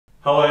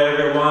Hello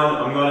everyone,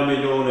 I'm going to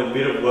be doing a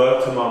bit of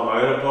work to my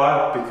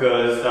motorbike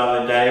because the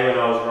other day when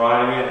I was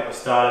riding it, it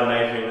started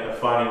making a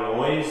funny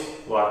noise,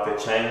 like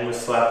the chain was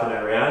slapping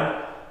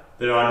around.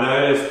 But I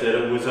noticed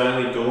that it was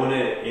only doing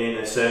it in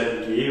a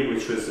certain gear,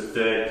 which was the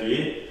third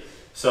gear.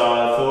 So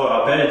I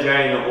thought I better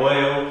drain the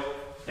oil,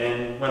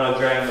 and when I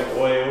drained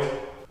the oil,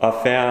 I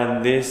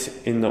found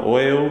this in the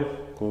oil,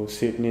 or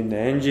sitting in the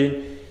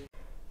engine.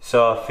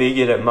 So I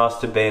figured it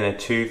must have been a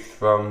tooth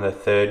from the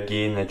third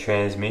gear in the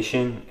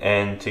transmission,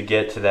 and to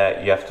get to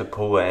that you have to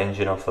pull the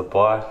engine off the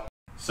bike.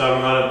 So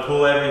I'm going to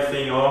pull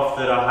everything off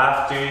that I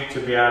have to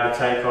be able to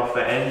take off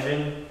the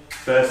engine.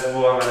 First of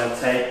all, I'm going to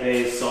take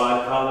these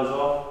side covers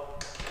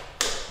off.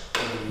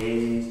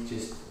 Easy,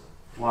 just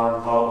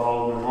one bolt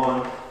holding them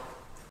on.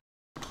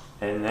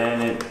 And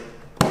then it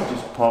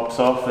just pops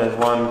off. There's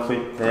one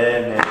clip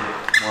there and then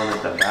one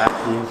at the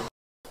back here.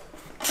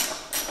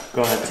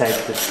 Gonna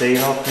take the seat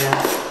off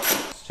now.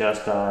 It's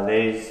just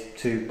these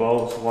two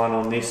bolts, one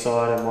on this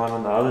side and one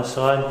on the other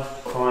side.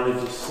 Kind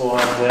of just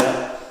slides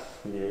out.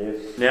 Yeah.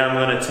 Now I'm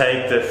gonna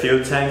take the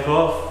fuel tank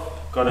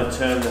off. Gotta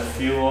turn the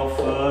fuel off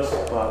first,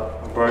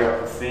 but I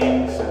broke the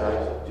thing,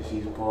 so I just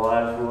use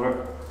pliers for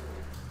it.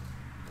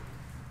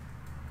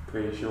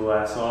 Pretty sure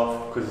that's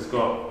off because it's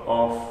got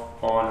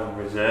off, on and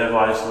reserve.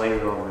 I just leave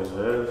it on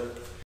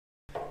reserve.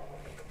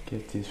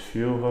 Get this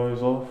fuel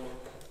hose off.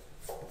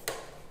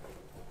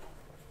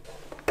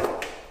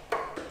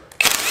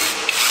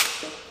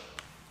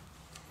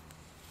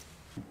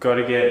 Got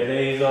to get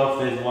these off.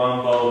 There's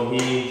one bolt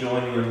here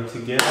joining them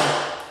together,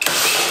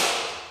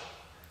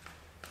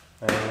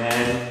 and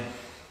then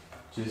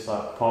just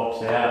like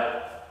pops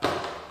out,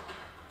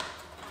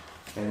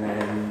 and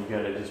then you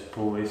got to just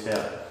pull this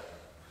out.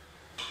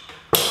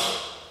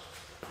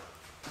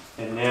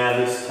 And now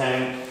this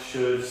tank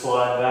should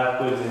slide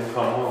backwards and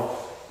come off.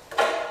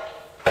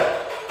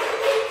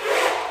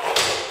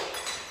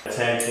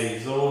 Take the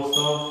exhaust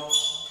off.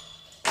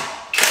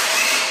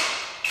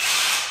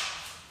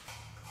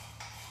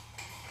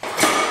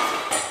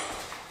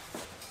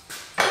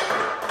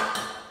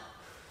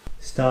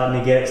 Starting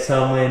to get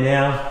somewhere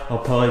now. I'll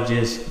probably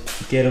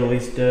just get all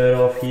this dirt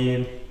off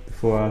here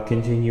before I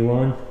continue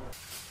on.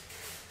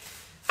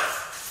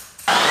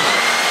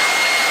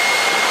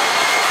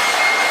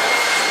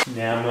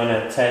 Now I'm going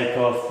to take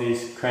off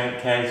this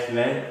crankcase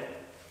vent.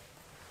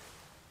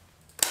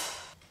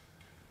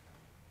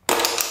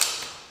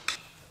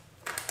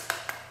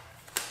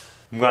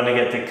 I'm going to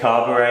get the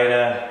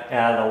carburetor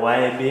out of the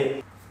way a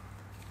bit.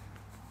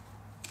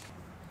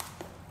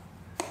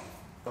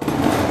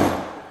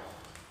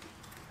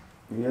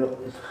 Yep.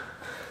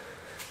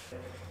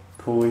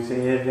 Pull this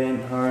air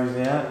vent hose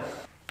out.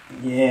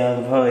 Yeah,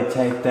 I'll probably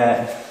take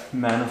that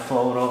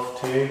manifold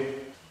off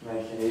too,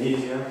 make it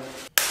easier.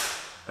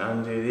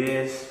 Undo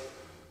this.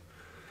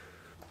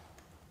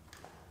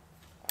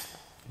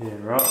 Yeah,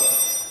 right.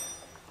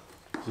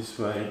 This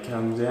way it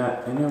comes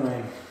out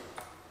anyway.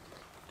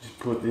 Just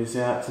put this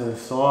out to the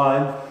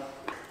side.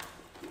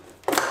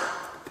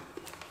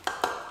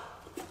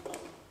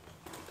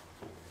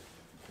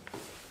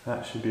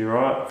 That should be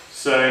right.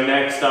 So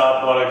next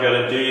up, what I've got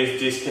to do is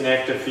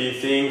disconnect a few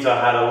things. I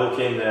had a look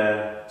in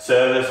the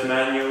service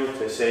manual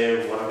to see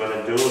what I've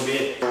got to do a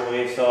bit. Pull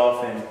this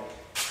off and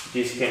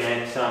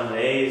disconnect some of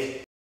these.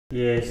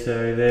 Yeah,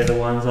 so they're the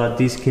ones I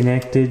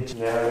disconnected.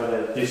 Now I've got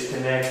to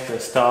disconnect the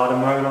starter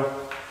motor.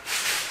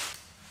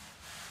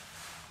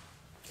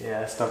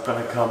 Yeah, it's not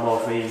going to come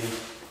off easy.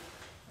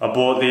 I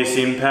bought this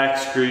impact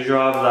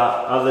screwdriver the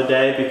other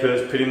day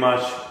because pretty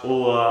much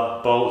all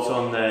the bolts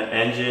on the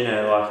engine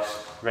are like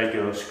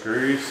regular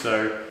screws,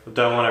 so I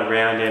don't want to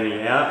round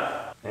any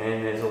out.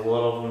 And there's a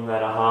lot of them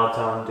that are hard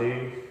to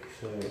undo,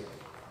 so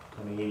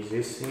I'm going to use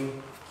this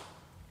thing.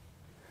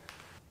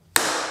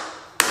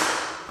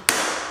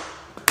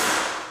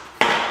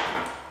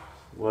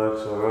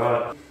 Works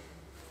alright.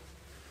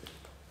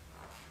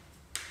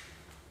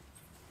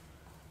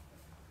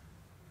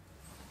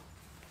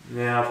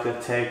 Now I have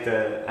to take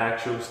the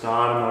actual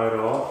starter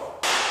motor off.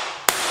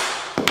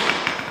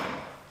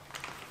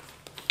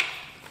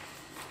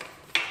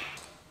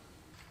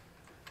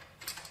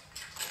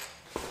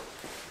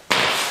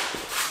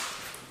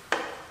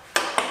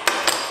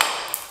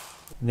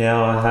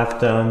 Now I have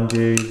to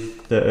undo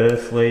the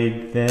earth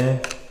lead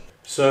there.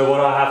 So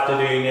what I have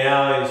to do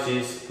now is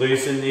just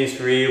loosen this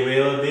rear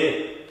wheel a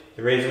bit.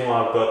 The reason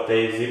why I've got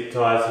these zip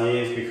ties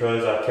here is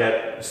because I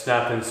kept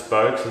snapping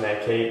spokes and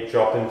they keep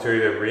dropping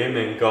through the rim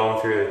and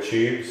going through the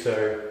tube.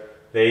 So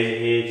these are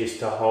here just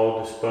to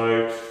hold the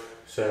spokes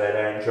so they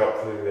don't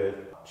drop through the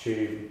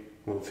tube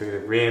or through the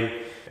rim.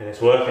 And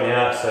it's working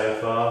out so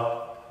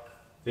far.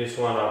 This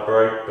one I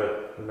broke,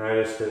 but I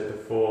noticed it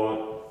before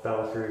it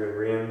fell through the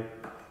rim.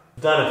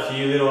 I've done a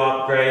few little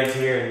upgrades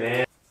here and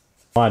there.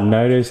 I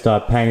noticed I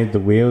painted the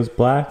wheels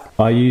black.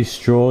 I used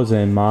straws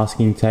and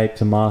masking tape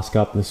to mask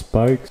up the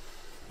spokes.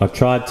 I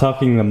tried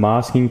tucking the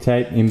masking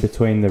tape in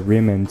between the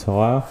rim and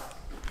tyre.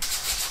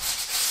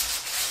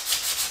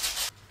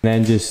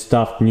 Then just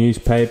stuffed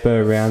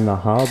newspaper around the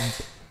hub.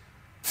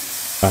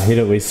 I hit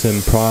it with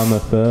some primer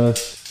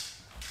first.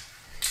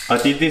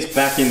 I did this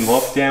back in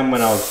lockdown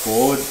when I was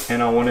bored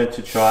and I wanted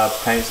to try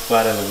paint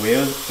splatter the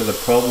wheels, but the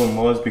problem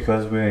was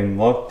because we were in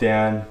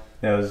lockdown,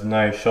 there was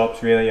no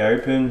shops really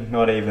open,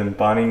 not even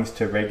Bunnings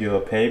to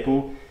regular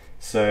people.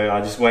 So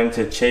I just went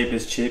to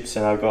Cheapest Chips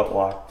and I got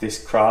like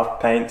this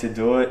craft paint to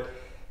do it.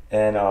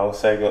 And I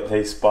also got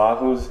these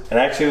sparkles. It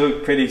actually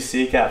looked pretty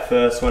sick at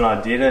first when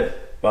I did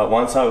it, but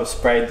once I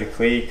sprayed the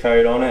clear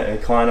coat on it,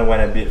 it kind of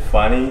went a bit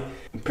funny.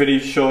 I'm pretty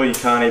sure you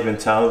can't even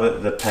tell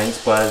that the paint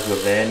splatters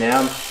were there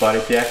now, but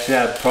if you actually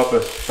had proper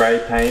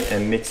spray paint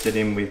and mixed it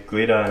in with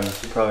glitter,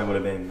 you probably would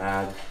have been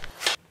mad.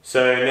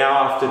 So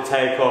now I have to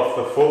take off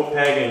the foot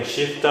peg and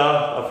shifter.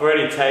 I've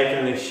already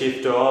taken this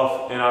shifter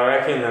off, and I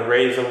reckon the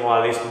reason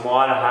why this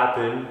might have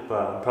happened, but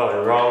I'm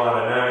probably wrong, I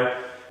don't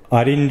know.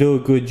 I didn't do a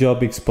good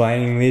job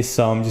explaining this,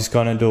 so I'm just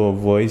gonna do a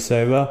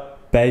voiceover.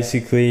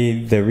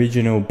 Basically, the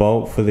original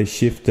bolt for the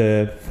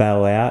shifter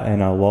fell out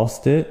and I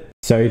lost it.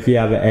 So if you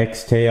have an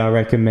XT, I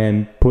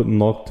recommend putting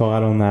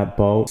Loctite on that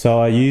bolt.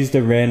 So I used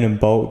a random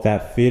bolt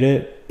that fit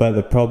it, but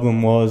the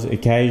problem was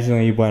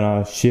occasionally when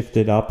I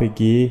shifted up a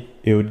gear,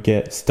 it would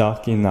get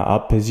stuck in the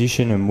up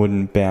position and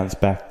wouldn't bounce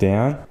back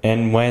down.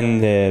 And when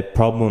the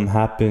problem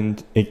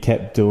happened, it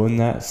kept doing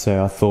that,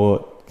 so I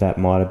thought that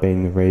might have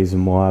been the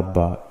reason why,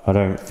 but I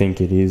don't think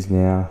it is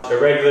now. A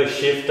regular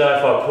shifter,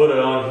 if I put it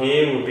on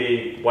here, would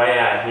be way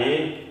out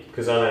here,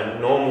 because on a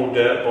normal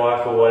dirt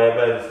bike or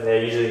whatever,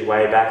 they're usually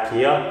way back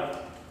here.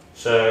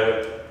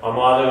 So I'm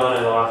either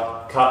going to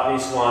like cut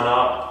this one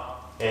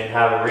up and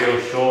have a real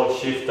short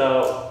shifter,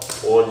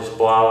 or just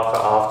buy like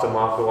an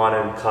aftermarket one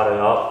and cut it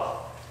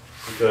up.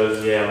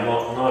 Because yeah, I'm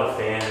not a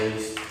fan of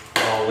this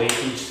whole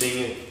linkage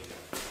thing.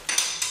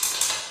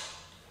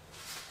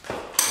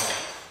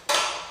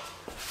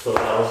 Thought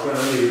that was going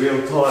to be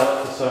real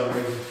tight for some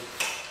reason.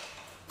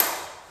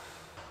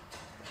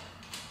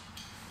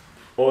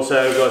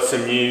 Also got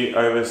some new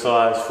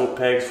oversized foot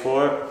pegs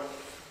for it.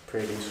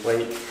 Pretty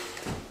sweet.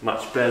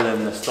 Much better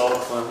than the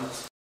stock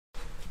ones.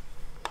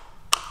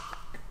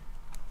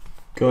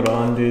 Got to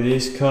undo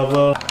this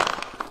cover.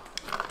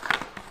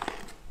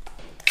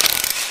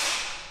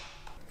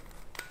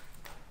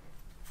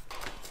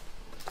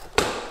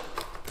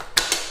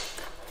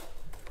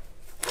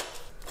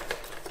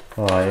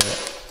 Oh yeah.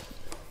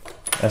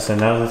 That's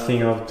another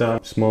thing I've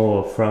done.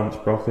 Smaller front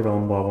sprocket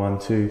on by 1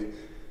 tooth.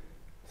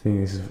 I think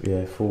this is,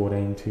 yeah,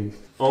 14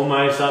 tooth.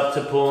 Almost up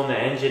to pulling the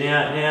engine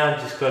out now.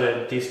 Just got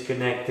to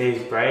disconnect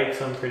these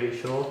brakes, I'm pretty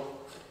sure.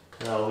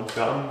 The old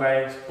drum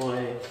brakes,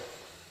 boy.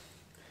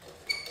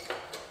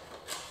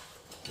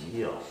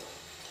 Yeah.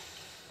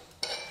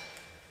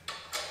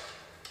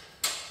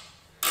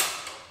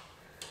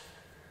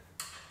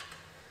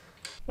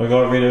 I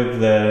got rid of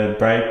the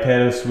brake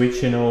pedal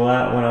switch and all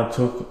that when I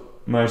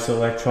took most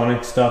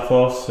electronic stuff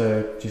off,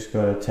 so just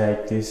got to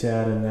take this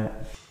out and that.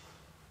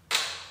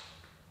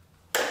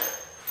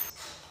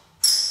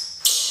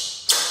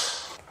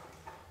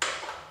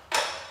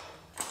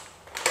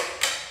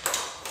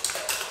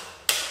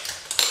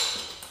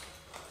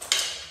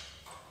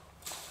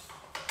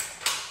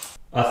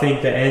 I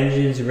think the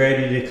engine's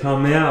ready to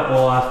come out.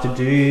 All I have to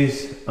do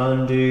is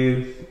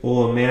undo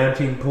all the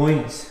mounting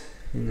points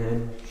and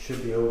then it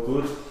should be all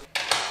good.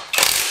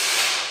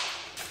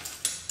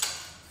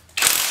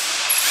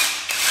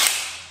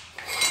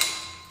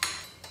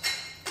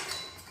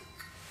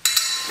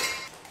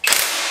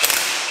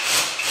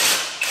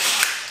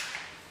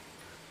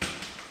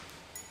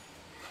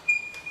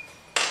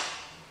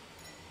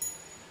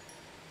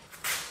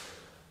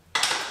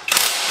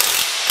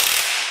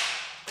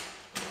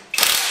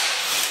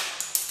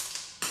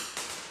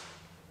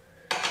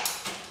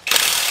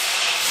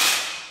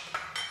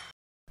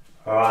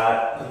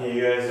 Alright,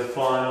 here goes the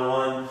final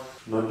one.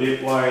 I'm a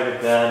bit worried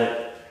about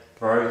it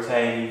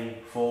rotating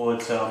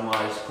forward, so I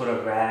might just put a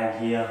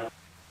rag here.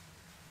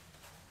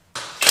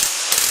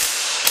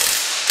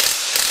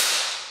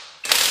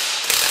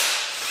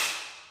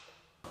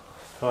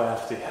 Probably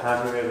have to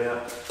hammer it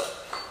out.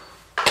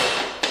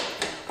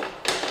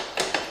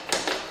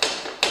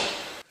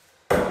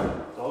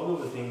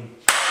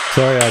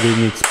 Sorry I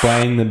didn't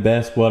explain the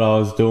best what I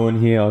was doing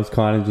here. I was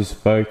kind of just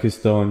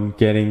focused on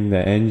getting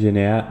the engine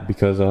out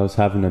because I was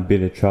having a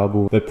bit of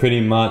trouble. But pretty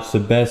much the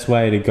best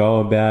way to go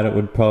about it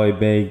would probably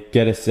be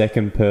get a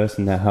second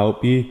person to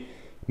help you.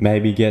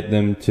 Maybe get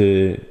them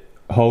to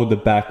hold the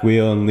back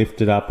wheel and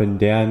lift it up and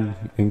down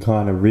and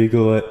kind of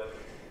wriggle it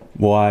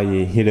while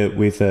you hit it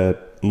with a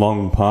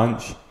long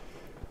punch,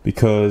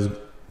 because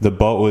the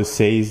bolt was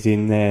seized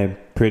in there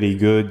pretty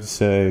good,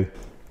 so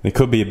there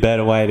could be a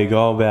better way to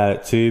go about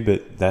it too,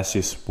 but that's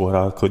just what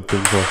I could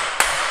think of.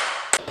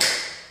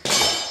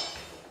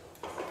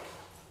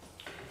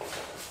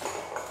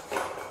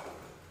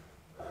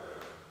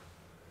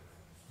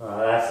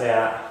 Alright, that's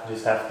out.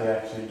 Just have to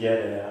actually get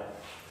it out.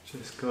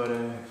 Just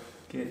gotta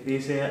get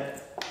this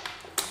out.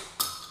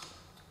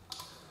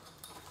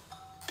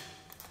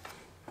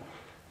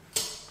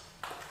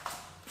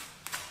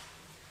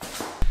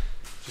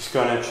 Just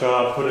gonna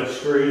try and put a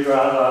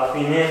screwdriver up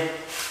in there.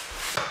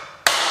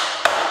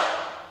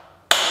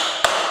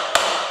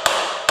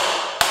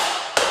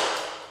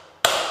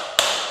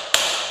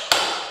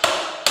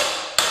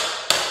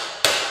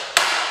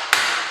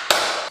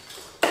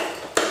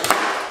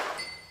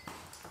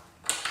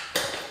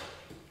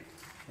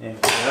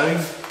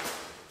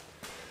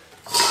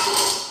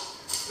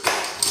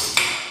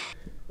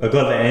 I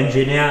got the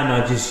engine out and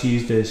I just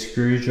used a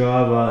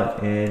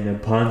screwdriver and a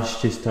punch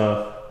just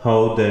to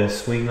hold the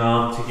swing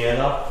arm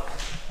together.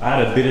 I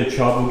had a bit of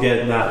trouble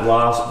getting that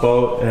last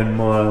bolt and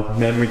my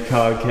memory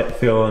card kept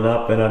filling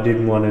up and I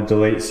didn't want to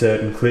delete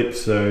certain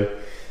clips, so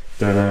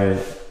don't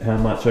know how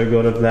much I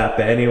got of that.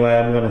 But anyway,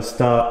 I'm going to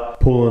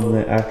start pulling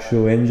the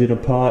actual engine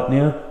apart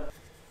now.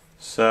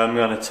 So I'm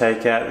going to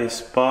take out this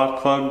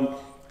spark plug,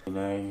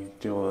 you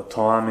do all the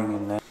timing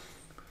and that.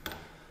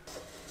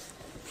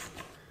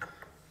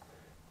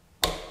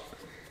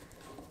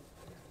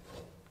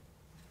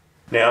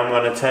 Now I'm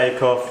going to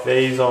take off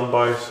these on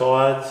both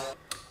sides.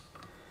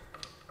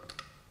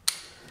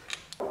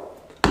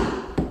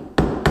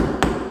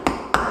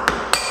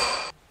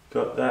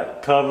 Got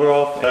that cover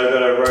off. I've got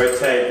to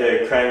rotate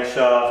the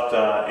crankshaft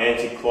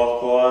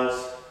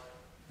anti-clockwise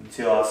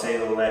until I see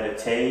the letter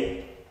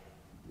T.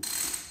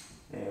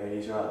 There it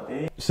is right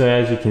there. So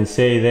as you can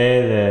see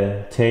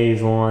there, the T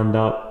is lined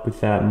up with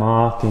that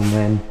mark, and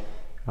then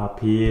up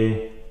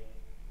here,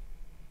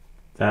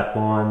 that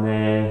line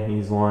there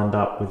is lined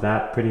up with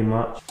that pretty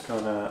much.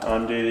 Gonna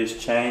undo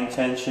this chain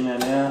tensioner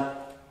now.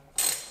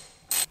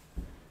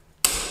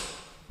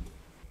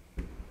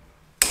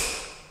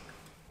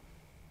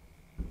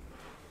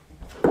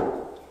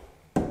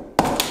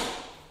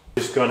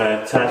 Just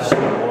gonna attach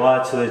the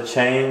wire to the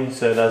chain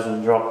so it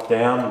doesn't drop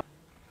down.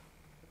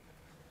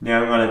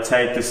 Now I'm going to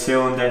take the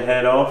cylinder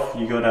head off.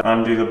 You got to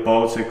undo the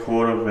bolts a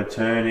quarter of a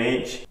turn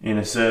each in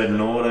a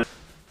certain order.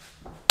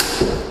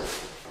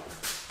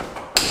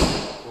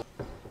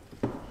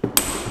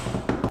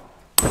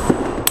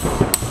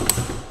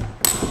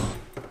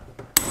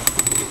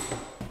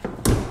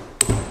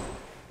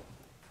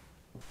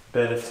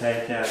 Better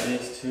take out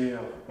these two,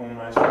 I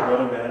almost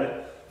forgot about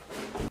it.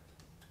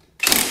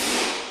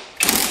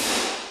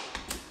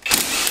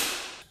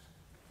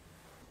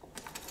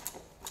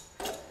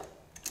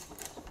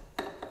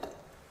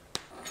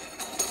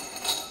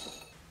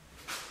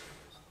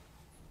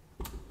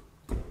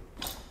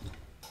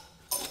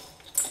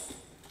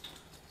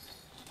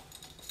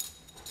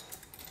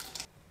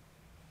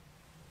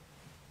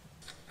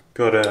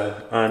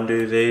 Gotta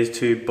undo these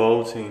two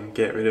bolts and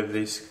get rid of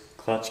this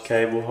clutch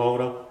cable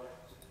holder.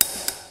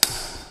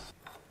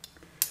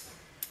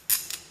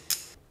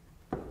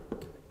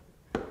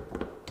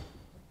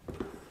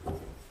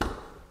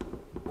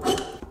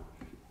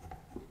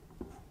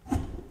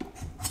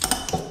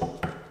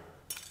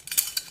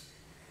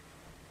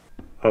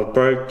 I've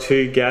broke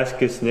two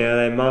gaskets now.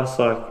 They must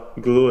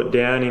glue it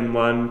down in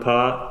one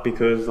part,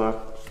 because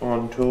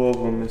on two of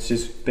them it's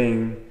just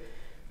been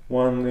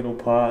one little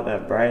part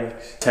that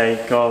breaks.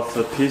 Take off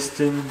the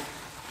piston.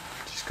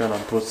 Just gonna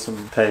put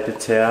some paper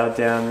towel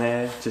down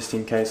there just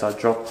in case I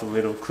drop the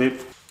little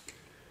clip.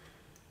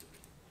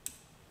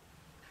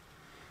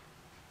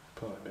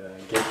 Probably better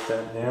get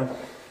that now.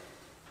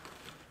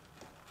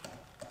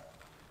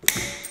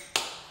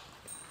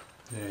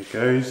 There it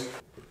goes.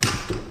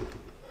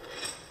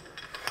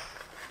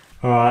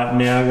 Alright,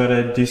 now I've got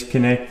to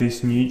disconnect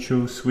this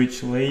neutral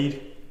switch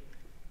lead.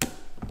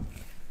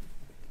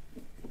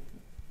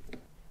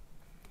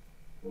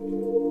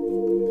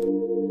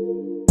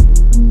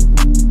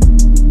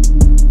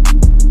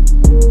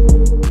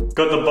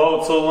 Got the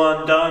bolts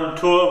all undone.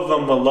 Two of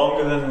them were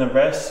longer than the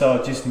rest, so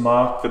I just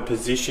marked the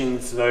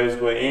positions those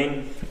were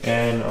in,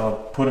 and I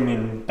put them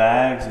in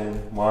bags,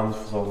 and one's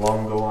for the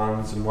longer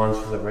ones and one's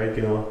for the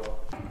regular.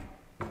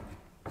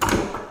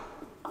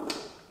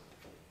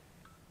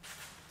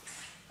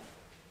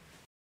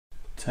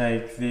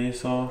 Take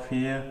this off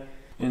here,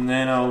 and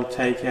then I'll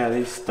take out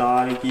this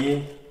starter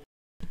gear.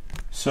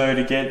 So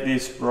to get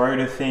this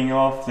rotor thing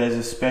off, there's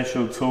a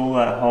special tool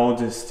that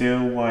holds it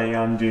still while you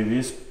undo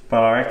this,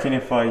 but I reckon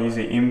if I use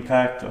an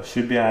impact I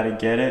should be able to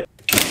get it.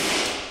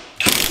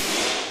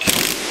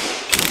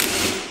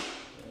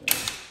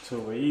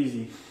 Too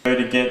easy. So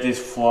to get this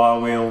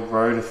flywheel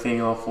rotor thing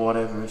off,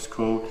 whatever it's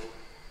called,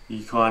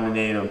 you kind of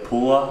need a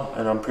puller,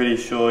 and I'm pretty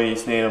sure you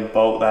just need a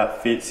bolt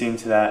that fits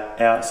into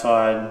that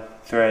outside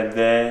thread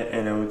there,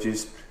 and it will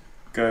just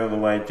go all the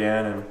way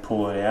down and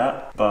pull it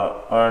out.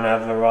 But I don't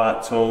have the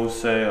right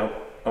tools, so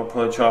I'll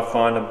probably try to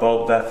find a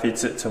bolt that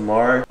fits it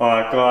tomorrow.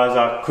 Alright guys,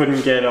 I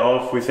couldn't get it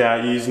off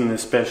without using the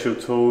special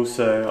tool,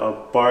 so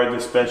I borrowed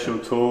the special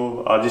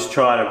tool. I just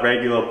tried a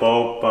regular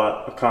bolt,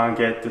 but I can't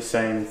get the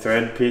same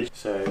thread pitch.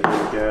 So there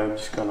we go, I'm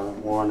just gonna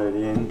wind it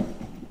in.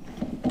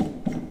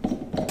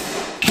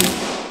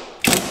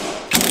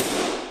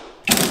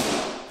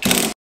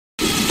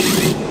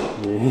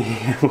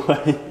 Yeah,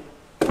 wait.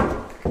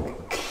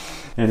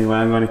 Anyway,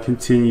 I'm going to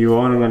continue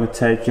on. I'm going to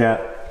take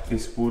out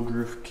this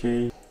woodruff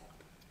key.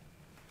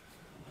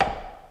 There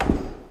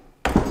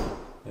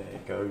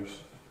it goes.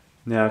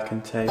 Now I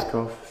can take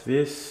off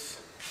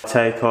this.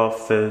 Take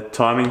off the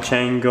timing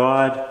chain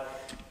guide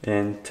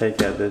and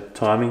take out the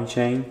timing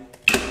chain.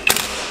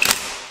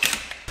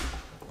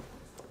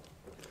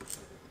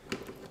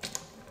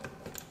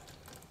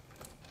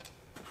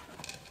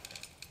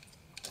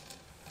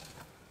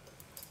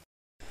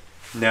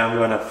 Now I'm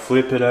going to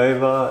flip it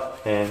over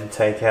and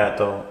take out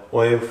the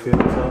oil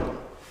filter.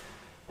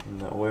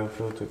 and the oil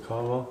filter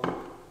cover.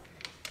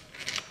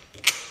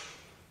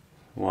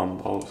 One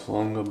bolt's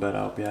longer, but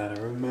I'll be able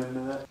to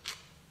remember that.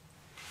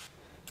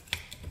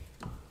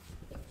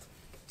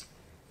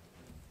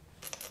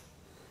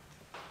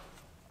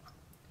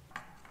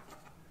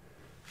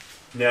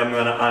 Now I'm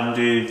going to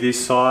undo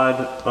this side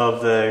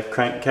of the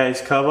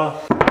crankcase cover.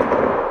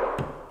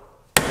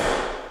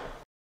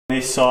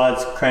 This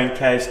side's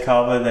crankcase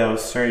cover, there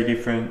was 3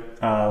 different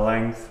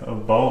lengths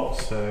of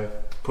bolts, so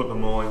put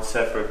them all in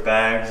separate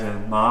bags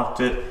and marked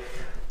it.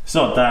 It's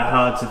not that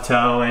hard to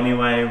tell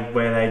anyway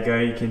where they go.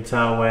 You can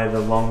tell where the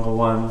longer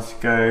ones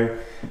go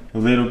a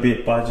little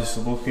bit by just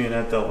looking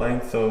at the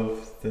length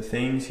of the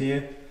things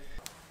here.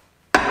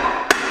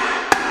 There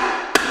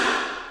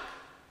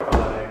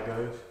it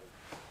goes.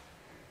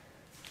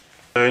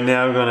 So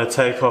now we're going to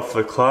take off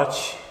the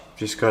clutch.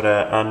 Just got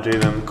to undo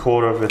them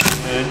 1/4 of a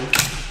turn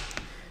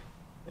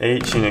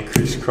each in a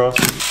crisscross.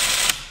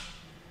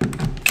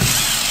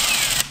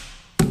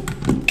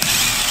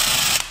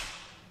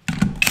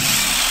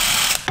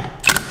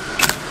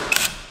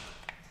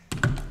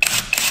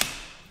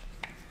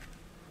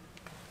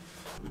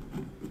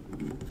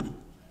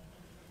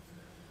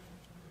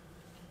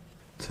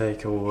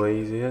 Take all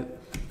these out.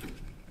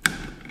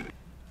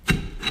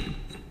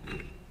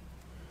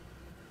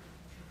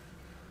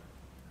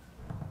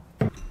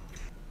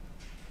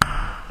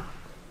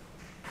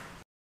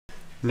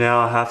 Now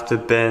I have to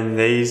bend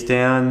these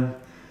down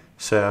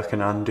so I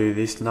can undo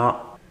this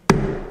nut.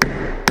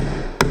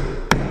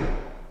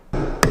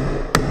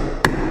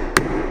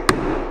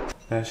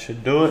 That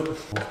should do it.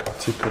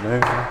 Tip it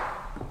over.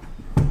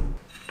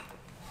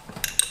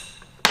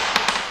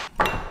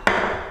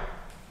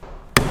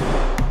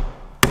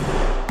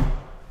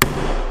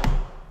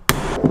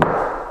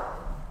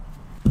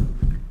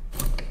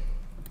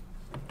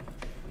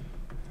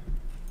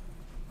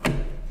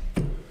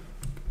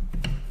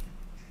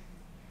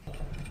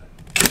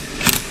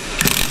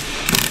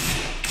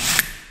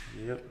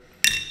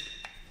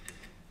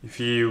 If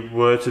you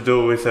were to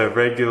do it with a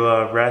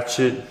regular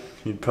ratchet,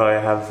 you'd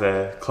probably have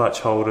the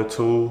clutch holder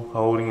tool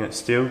holding it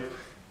still,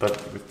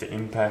 but with the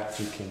impact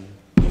you can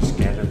just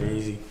get it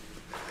easy.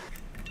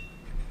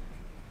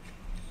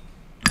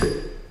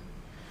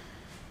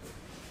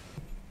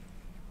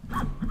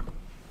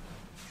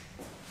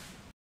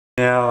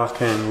 Now I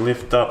can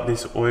lift up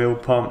this oil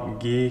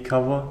pump gear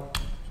cover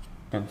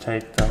and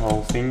take the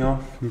whole thing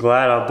off. I'm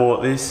glad I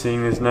bought this,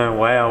 seeing there's no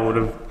way I would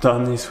have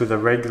done this with a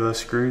regular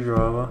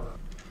screwdriver.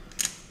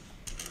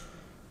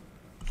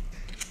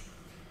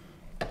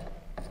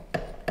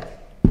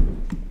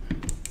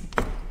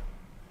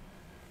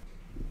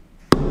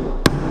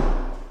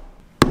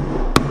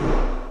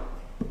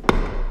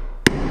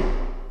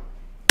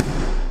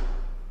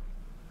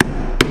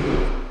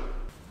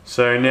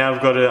 So now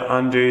I've got to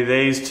undo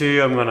these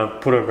two. I'm going to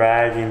put a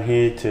rag in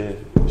here to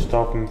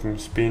stop them from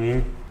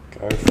spinning.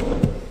 Go for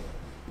it.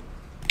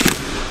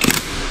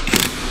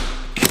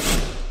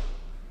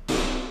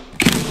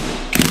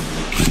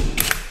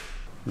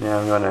 Now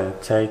I'm going to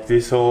take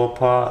this all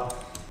apart.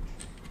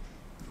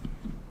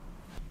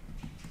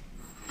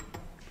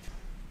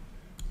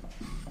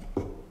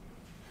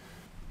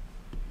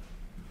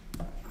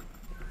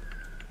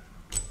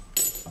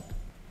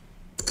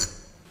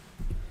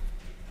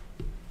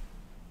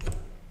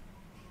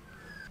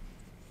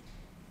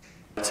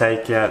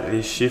 Take out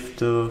this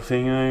shifter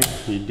thingo,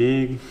 you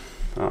dig.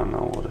 I don't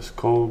know what it's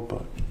called,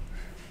 but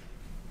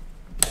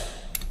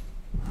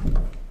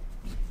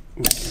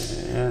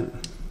yeah.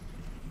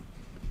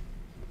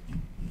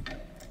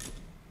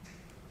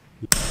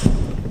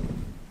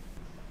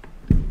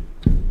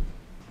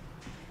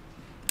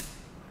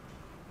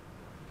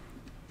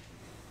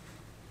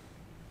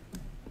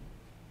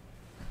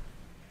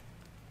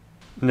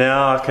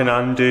 Now I can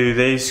undo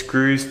these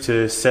screws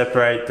to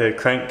separate the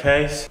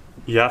crankcase.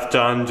 You have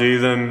to undo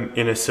them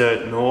in a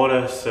certain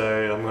order,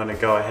 so I'm going to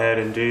go ahead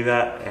and do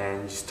that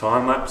and just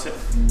time lapse it.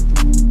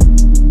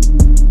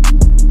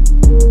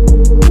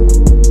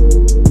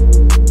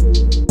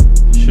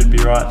 Should be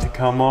right to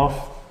come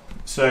off.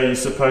 So you're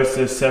supposed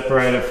to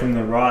separate it from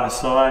the right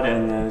side,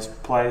 and there's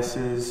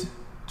places,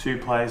 2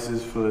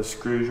 places for the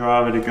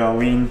screwdriver to go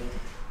in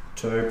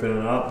to open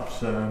it up,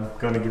 so I'm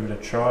going to give it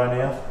a try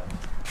now.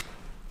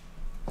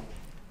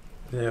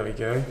 There we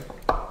go.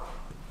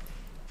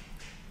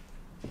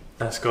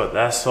 That's got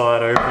that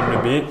side opened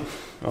a bit.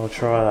 I'll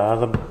try the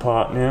other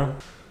part now.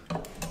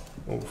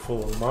 All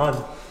full of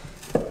mud.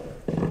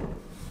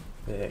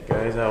 There it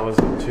goes, that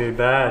wasn't too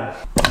bad.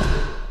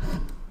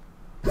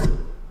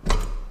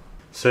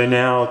 So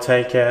now I'll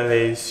take out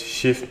these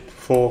shift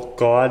fork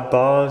guide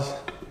bars.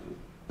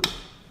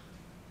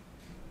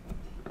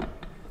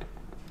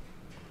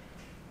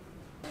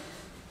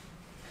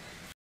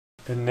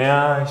 And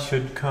now it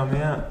should come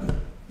out.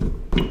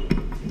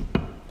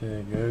 There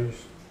it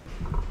goes.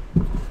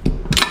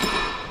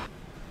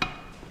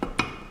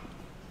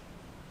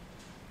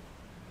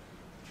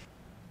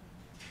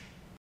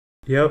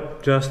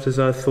 Yep, just as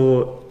I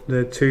thought,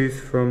 the tooth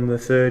from the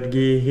 3rd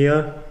gear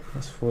here,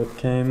 that's what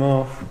came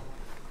off.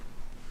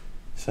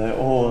 So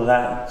all of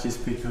that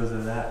just because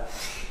of that.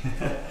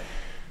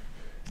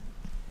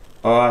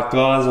 Alright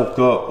guys, I've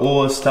got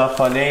all the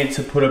stuff I need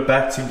to put it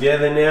back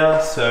together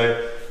now.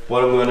 So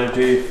what I'm going to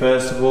do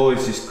first of all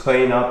is just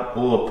clean up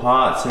all the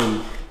parts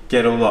and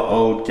get all the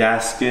old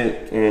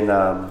gasket and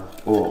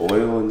all the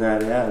oil and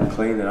that out and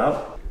clean it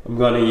up. I'm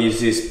going to use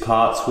this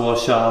parts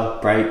washer,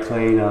 brake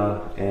cleaner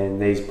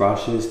and these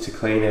brushes to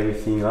clean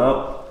everything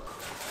up.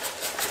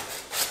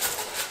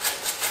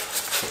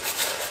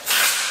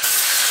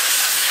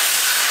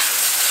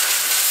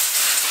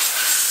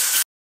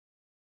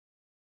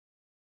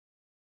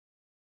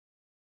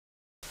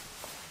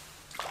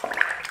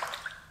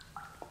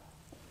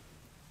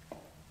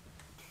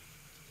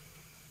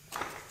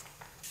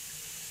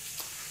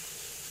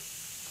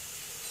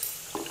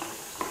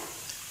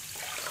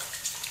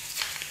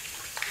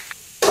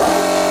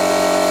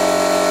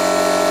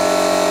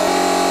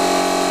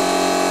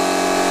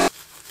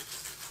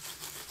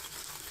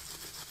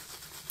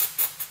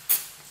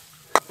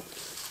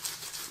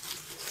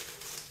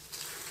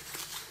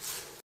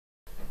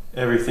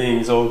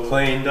 Everything's all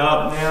cleaned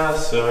up now,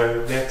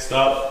 so next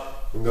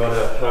up I'm going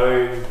to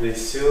hone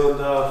this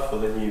cylinder for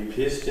the new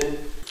piston.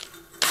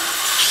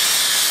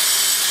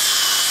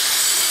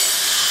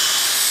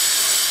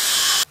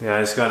 Now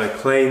I just got to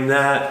clean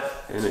that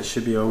and it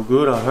should be all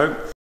good, I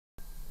hope.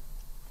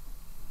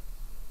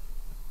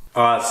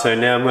 Alright, so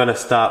now I'm going to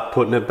start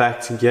putting it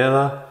back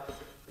together.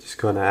 Just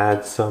going to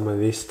add some of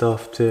this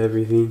stuff to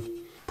everything.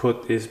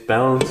 Put this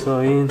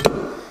balancer in.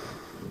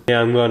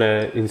 Now I'm going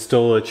to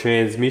install a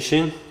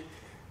transmission.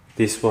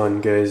 This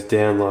one goes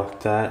down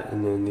like that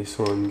and then this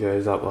one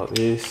goes up like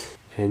this.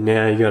 And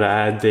now you got to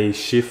add these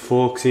shift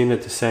forks in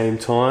at the same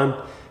time.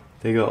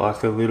 They got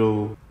like a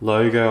little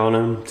logo on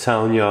them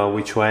telling you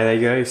which way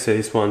they go. So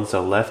this one's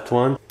the left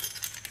one.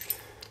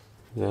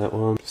 That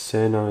one.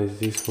 Center is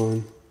this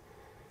one.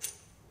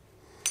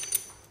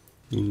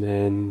 And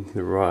then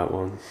the right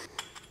one.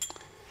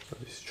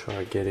 I'll just try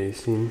to get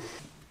this in.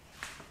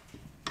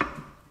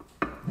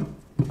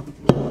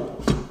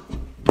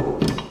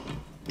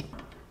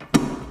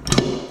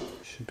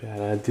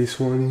 About add this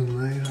one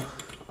in later.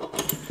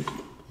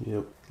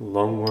 Yep, the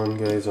long one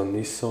goes on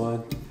this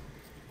side.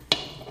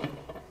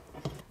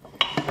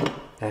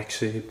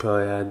 Actually,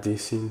 probably add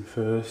this in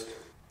first.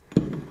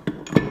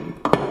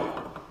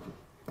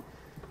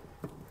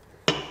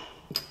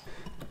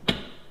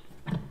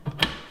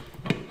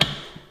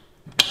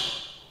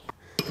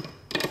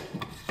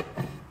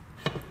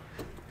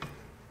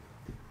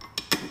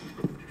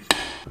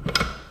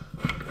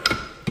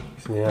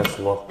 So now it's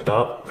locked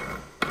up.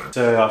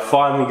 So I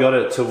finally got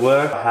it to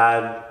work. I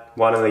had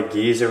one of the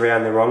gears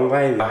around the wrong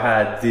way. I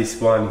had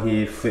this one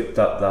here flipped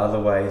up the other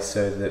way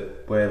so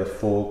that where the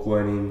fork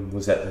went in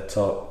was at the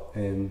top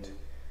and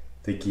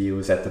the gear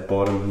was at the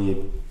bottom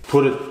here.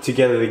 Put it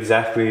together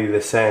exactly the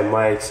same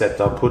way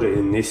except I put it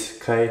in this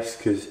case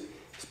because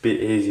it's a bit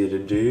easier to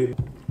do.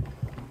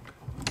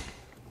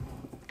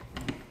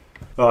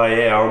 Oh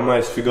yeah, I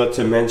almost forgot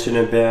to mention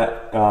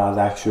about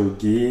the actual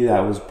gear that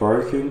was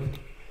broken.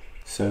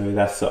 So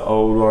that's the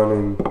old one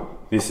and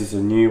this is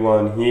a new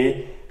one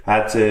here. I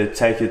had to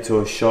take it to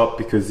a shop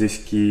because this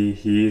gear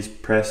here is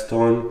pressed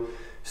on.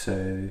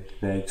 So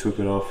they took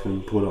it off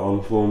and put it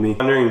on for me.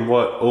 Wondering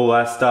what all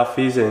that stuff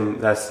is, and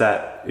that's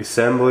that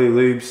assembly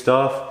lube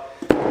stuff.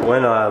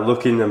 When I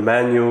look in the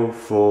manual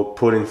for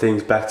putting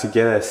things back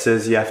together, it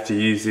says you have to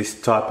use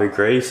this type of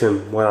grease,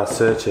 and when I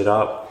search it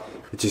up,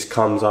 it just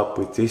comes up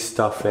with this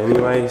stuff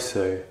anyway.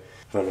 So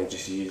I'm gonna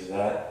just use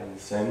that and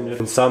send it.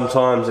 And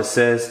sometimes it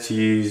says to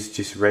use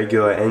just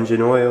regular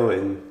engine oil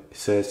and it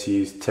says to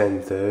use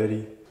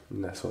 1030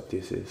 and that's what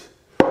this is.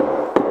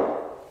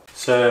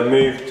 So I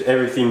moved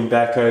everything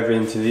back over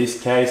into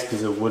this case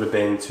because it would have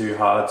been too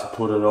hard to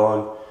put it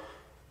on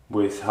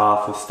with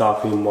half the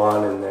stuff in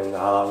one and then the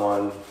other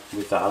one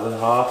with the other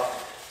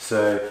half.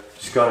 So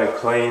just gotta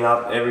clean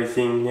up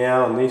everything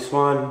now on this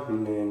one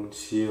and then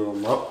seal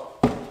them up.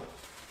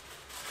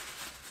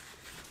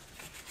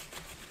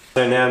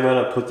 So now I'm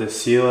going to put the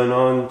sealant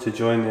on to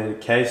join the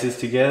cases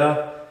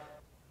together.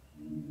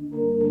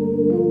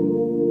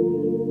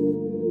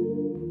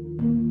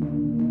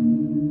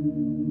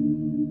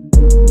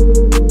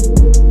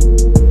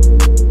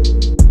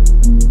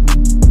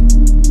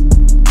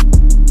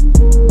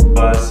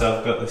 Alright, so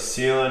I've got the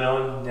sealant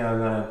on, now I'm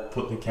going to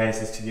put the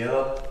cases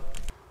together.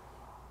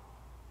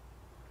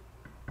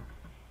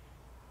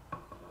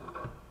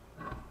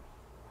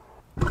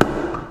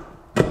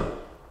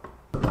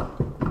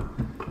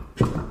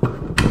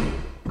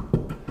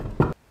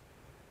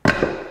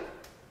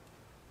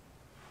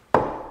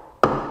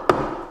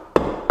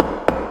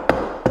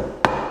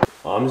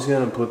 I'm just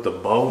going to put the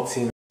bolts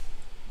in.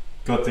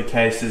 Got the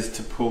cases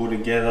to pull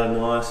together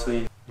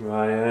nicely.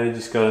 Right,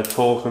 just got to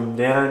torque them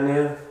down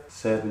now.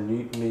 7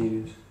 Newton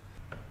meters.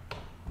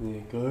 There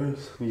it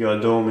goes. You got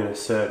to do them in a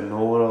certain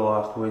order,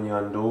 like when you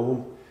undo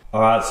them.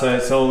 Alright, so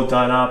it's all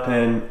done up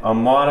and I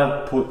might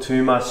have put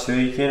too much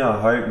sleek in,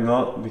 I hope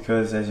not,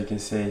 because as you can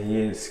see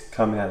here it's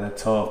coming out the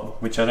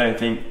top, which I don't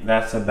think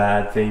that's a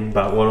bad thing,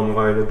 but what I'm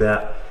worried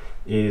about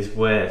is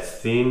where it's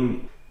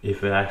thin,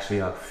 if it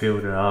actually like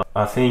filled it up.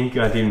 I think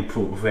I didn't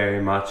put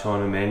very much on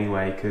them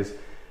anyway, because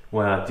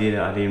when I did it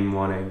I didn't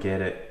want to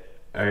get it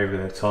over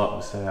the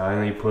top, so I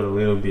only put a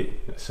little bit,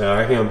 so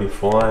I reckon I'll be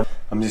fine.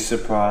 I'm just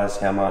surprised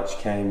how much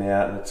came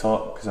out the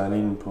top, because I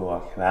didn't put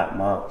like that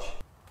much.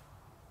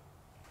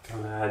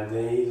 Gonna add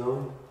these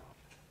on.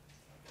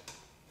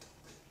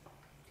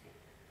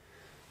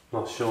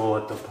 Not sure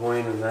what the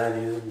point of that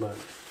is, but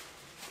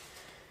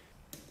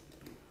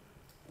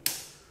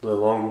the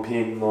long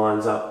pin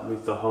lines up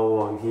with the hole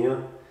on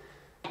here.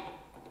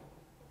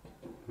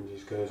 It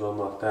just goes on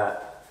like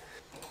that.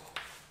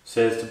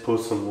 Says to put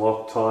some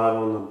Loctite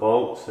on the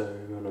bolt, so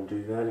we're gonna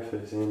do that if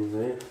there's any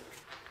there.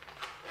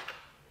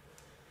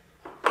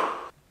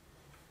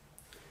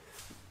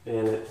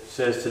 And it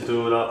says to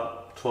do it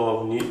up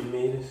 12 Newton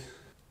meters.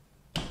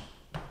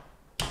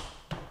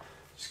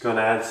 Just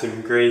gonna add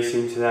some grease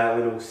into that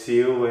little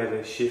seal where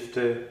the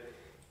shifter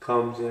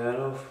comes out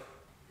of.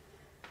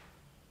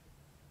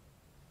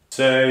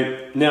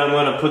 So now I'm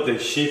gonna put the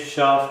shift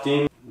shaft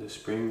in. The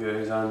spring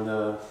goes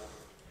under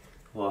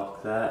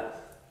like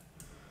that,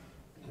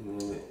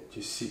 and then it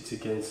just sits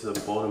against the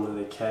bottom of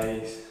the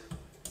case,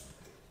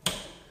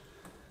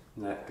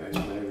 and that goes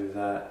over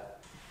that,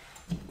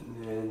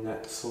 and then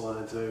that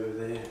slides over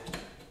there.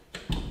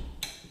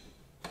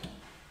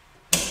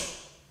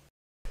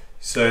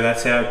 So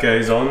that's how it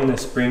goes on. The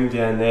spring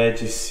down there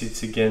just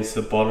sits against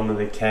the bottom of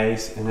the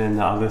case, and then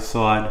the other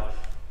side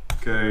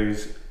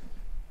goes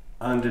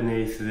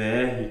underneath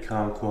there. You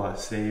can't quite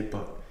see,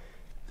 but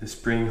the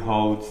spring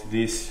holds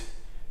this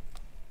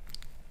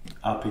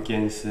up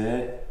against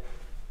there,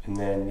 and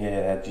then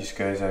yeah, that just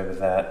goes over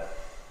that,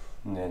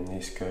 and then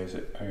this goes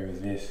over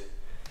this.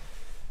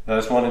 I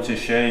just wanted to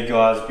show you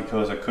guys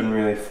because I couldn't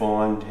really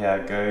find how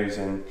it goes,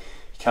 and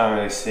you can't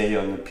really see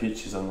on the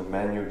pictures on the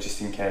manual,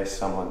 just in case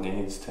someone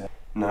needs to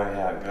know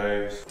how it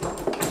goes.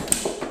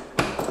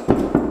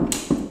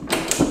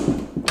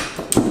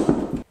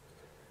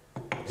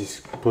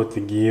 Just put the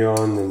gear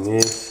on and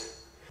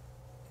this.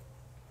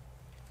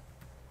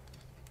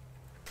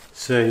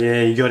 So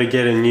yeah, you got to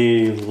get a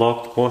new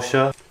lock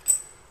washer.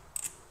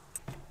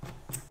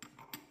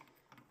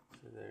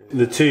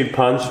 The two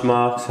punch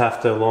marks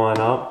have to line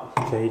up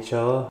to each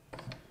other,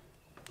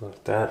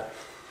 like that.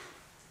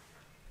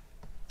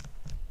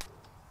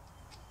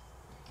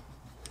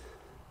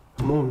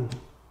 Come on.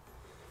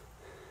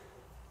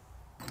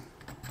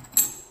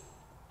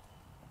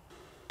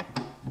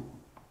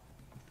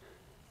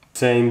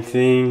 Same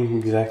thing,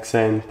 exact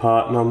same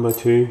part number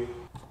too.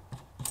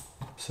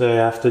 So you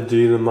have to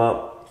do them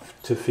up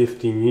to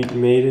 50 Newton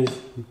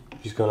meters.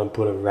 Just gonna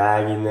put a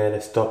rag in there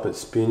to stop it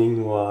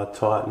spinning while I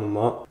tighten them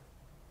up.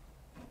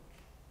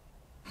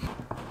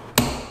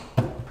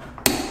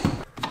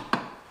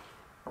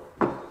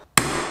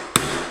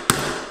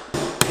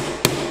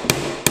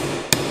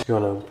 Just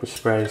gonna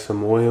spray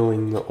some oil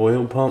in the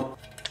oil pump.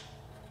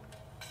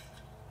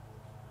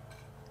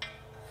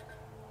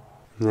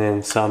 And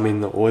then some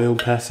in the oil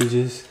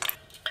passages.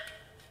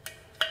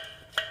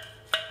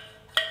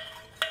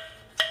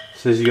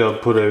 Says you gotta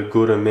put a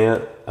good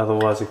amount,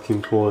 otherwise it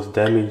can cause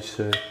damage.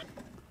 So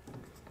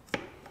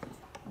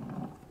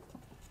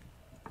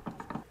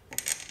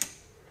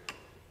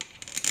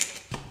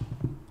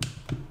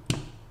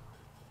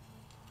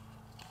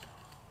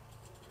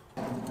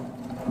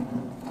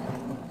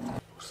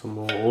some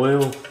more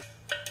oil.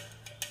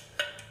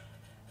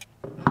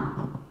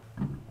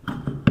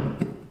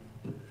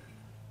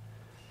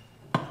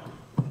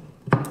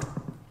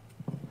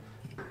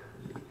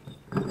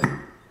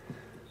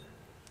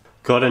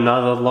 Got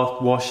another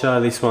lock washer.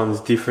 This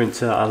one's different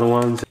to the other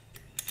ones.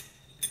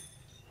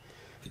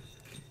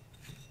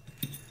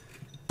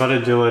 Got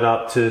to do it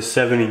up to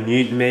 70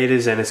 Newton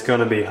meters, and it's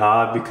going to be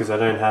hard because I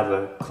don't have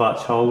a clutch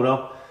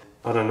holder.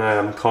 I don't know,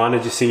 I'm kind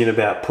of just thinking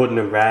about putting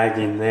a rag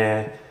in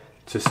there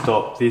to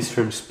stop this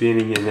from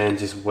spinning, and then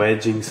just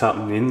wedging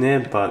something in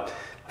there, but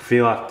I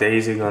feel like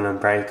these are going to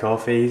break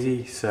off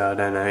easy, so I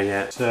don't know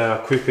yet. So I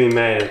quickly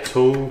made a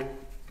tool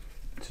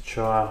to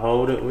try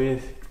hold it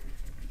with.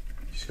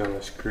 Just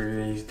gonna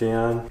screw these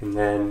down and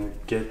then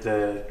get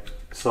the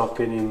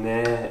socket in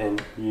there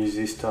and use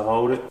this to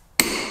hold it.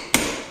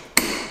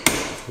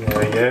 There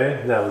we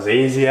go, that was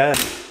easier.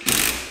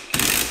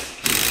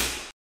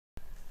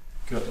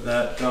 Got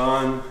that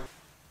done.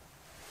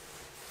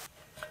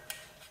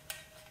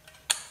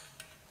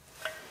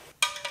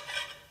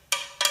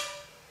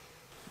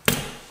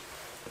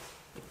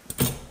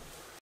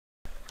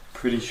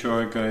 Pretty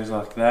sure it goes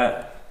like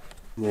that.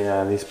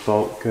 Now this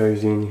bolt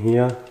goes in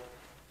here.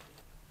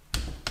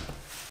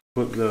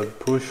 Put the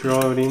push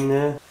rod in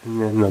there,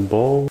 and then the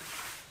ball.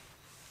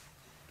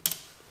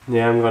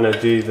 Now I'm going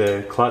to do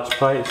the clutch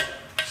plates.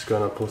 Just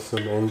going to put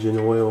some engine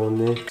oil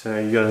on there. So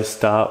you got to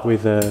start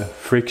with a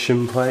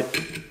friction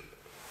plate,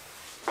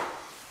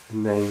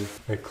 and then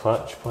a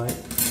clutch plate.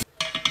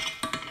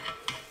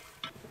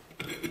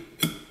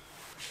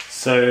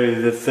 So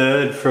the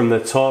third from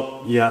the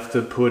top, you have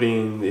to put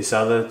in this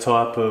other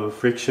type of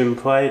friction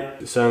plate.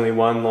 It's only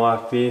one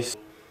like this.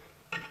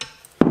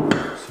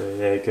 So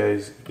yeah, there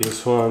goes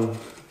this one,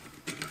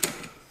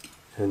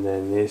 and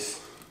then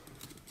this.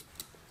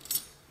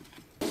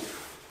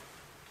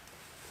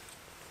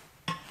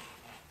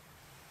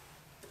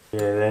 Yeah,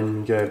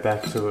 then go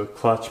back to a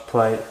clutch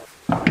plate,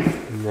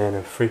 and then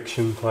a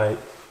friction plate,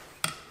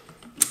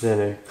 then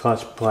a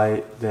clutch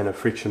plate, then a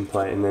friction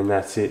plate, and then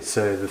that's it.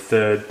 So the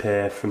third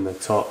pair from the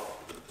top,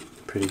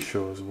 pretty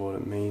sure is what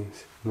it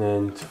means. And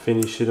then to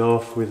finish it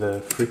off with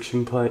a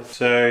friction plate.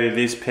 So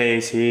this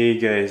piece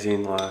here goes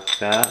in like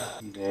that,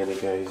 and then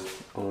it goes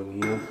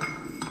on here.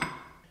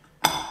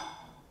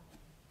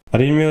 I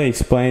didn't really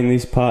explain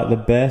this part the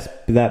best,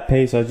 but that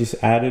piece I just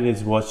added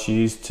is what's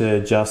used to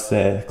adjust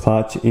the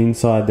clutch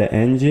inside the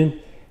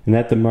engine, and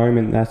at the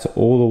moment that's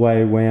all the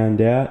way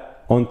wound out.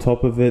 On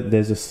top of it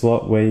there's a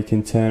slot where you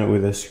can turn it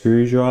with a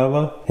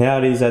screwdriver. How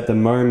it is at the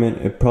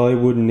moment, it probably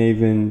wouldn't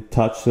even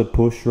touch the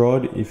push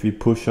rod if you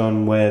push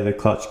on where the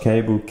clutch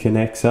cable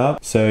connects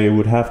up, so it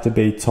would have to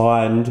be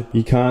tightened.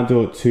 You can't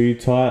do it too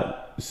tight,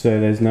 so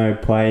there's no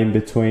play in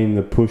between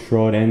the push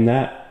rod and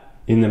that.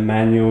 In the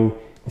manual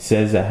it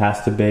says it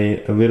has to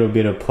be a little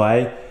bit of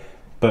play,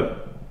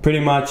 but pretty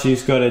much you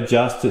just got to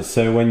adjust it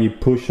so when you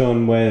push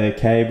on where the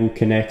cable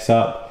connects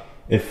up,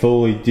 it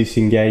fully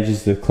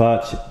disengages the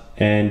clutch,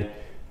 and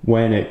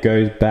when it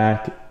goes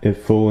back, it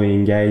fully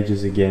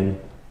engages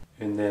again.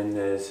 And then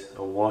there's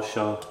a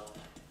washer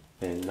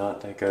and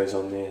nut that goes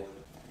on there.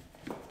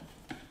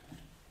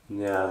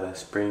 Now the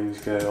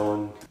springs go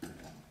on.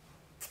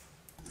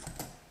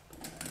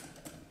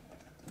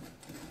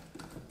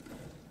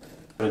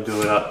 I'll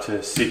do it up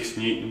to 6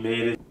 Newton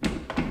meters.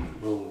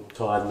 We'll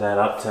tighten that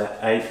up to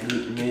 8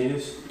 Newton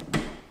meters.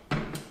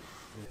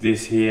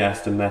 This here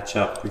has to match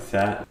up with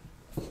that.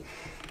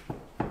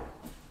 You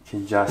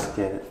can just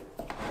get it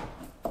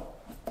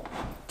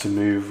to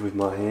move with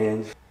my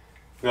hands.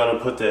 I'm gonna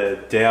put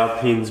the dowel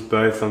pins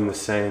both on the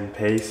same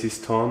piece this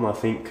time, I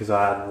think, because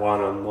I had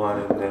one on one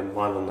and then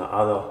one on the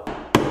other.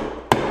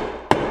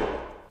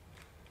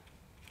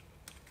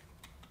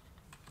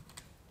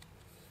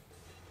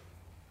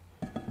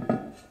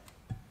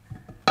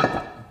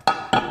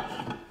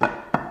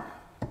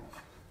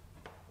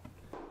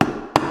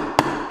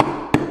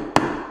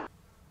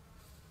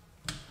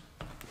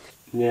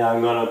 Now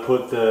I'm gonna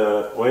put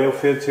the oil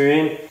filter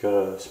in.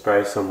 Gotta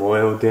spray some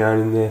oil down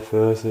in there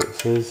first, it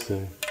says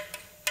so.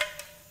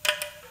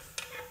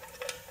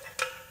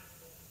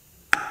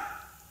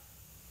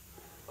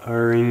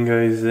 O-ring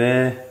goes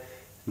there,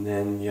 and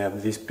then you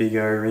have this big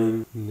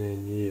O-ring, and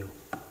then yeah.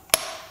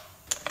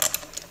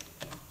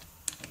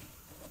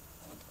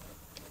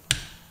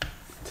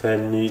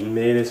 $10 Newton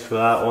meters for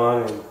that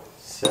one, and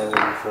 7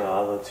 for the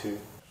other two.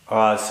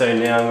 Alright, so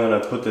now I'm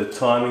gonna put the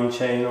timing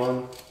chain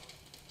on.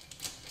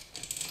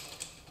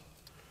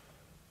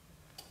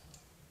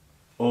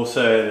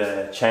 Also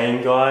the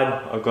chain guide,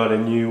 I got a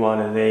new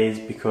one of these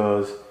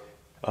because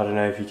I don't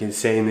know if you can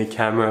see in the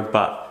camera,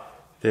 but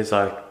there's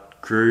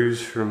like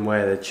grooves from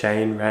where the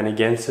chain ran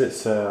against it,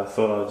 so I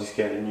thought I'd just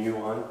get a new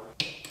one.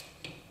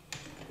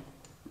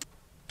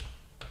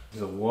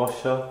 There's a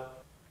washer.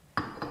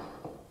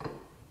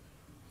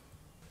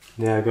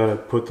 Now I've got to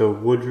put the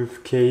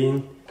woodruff key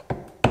in.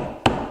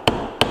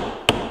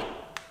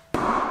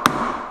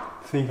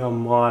 I think I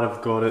might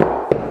have got it.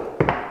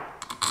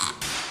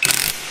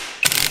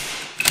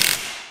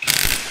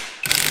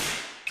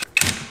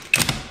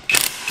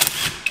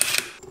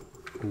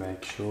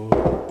 Make sure.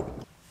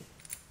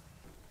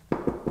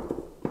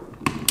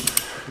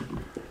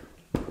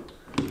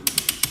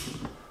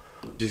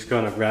 Just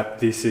gonna wrap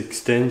this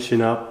extension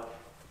up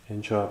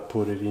and try to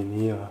put it in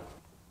here.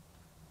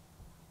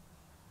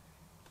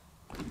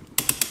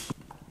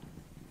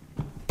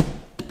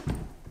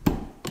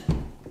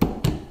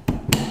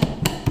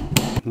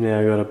 Now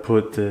I gotta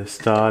put the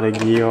starter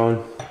gear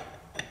on.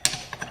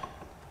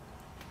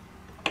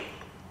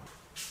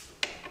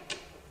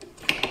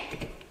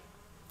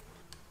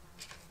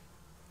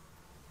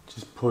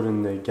 Just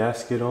putting the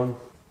gasket on.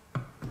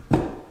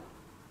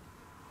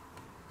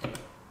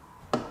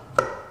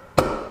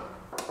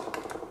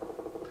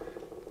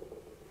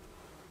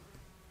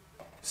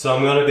 So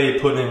I'm going to be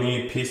putting a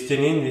new piston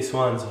in. This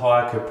one's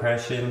higher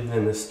compression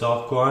than the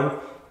stock one.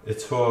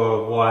 It's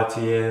for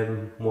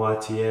YTM,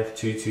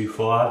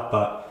 Xt225,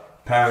 but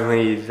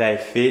apparently they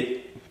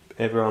fit.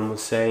 Everyone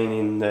was saying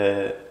in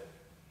the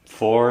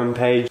forum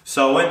page.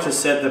 So I went to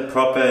set the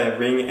proper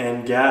ring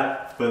end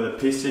gap for the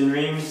piston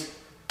rings,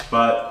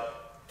 but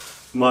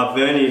my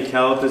vernier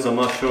calipers, I'm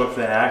not sure if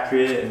they're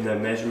accurate and the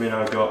measurement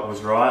I got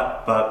was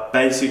right, but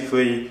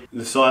basically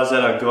the size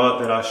that I got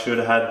that I should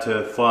have had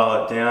to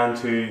file it down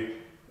to,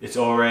 it's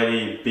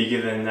already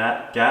bigger than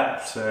that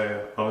gap,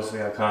 so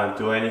obviously I can't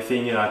do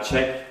anything. And I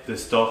checked the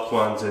stock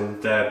ones and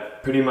they're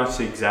pretty much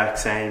the exact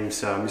same,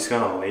 so I'm just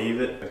gonna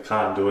leave it. I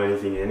can't do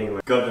anything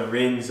anyway. Got the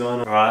rings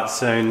on. Alright,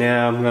 so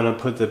now I'm gonna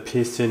put the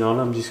piston on.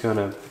 I'm just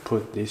gonna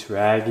put this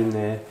rag in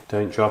there.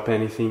 Don't drop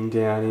anything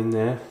down in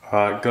there.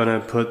 Alright, gonna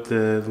put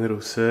the little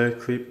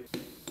circlip.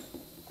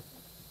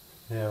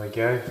 There we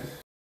go.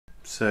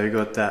 So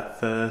got that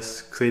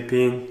first clip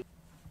in.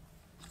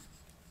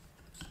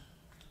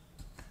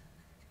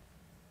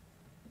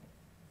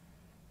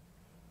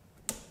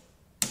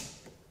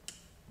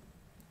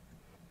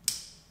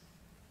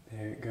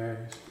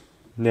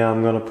 Now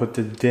I'm going to put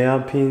the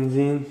dowel pins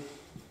in,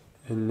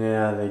 and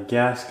now the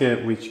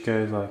gasket, which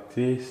goes like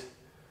this.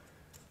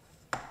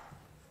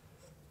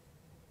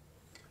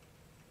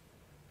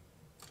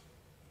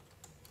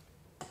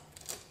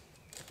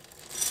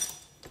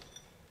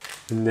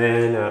 And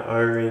then an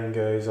O-ring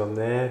goes on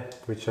there,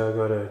 which I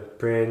got a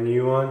brand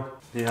new one.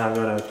 Now I'm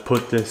going to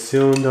put the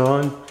cylinder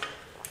on,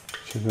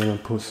 which I'm going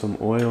to put some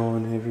oil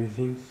on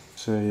everything.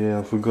 So yeah,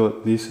 I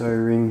forgot this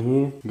O-ring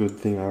here. Good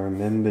thing I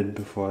remembered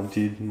before I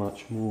did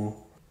much more.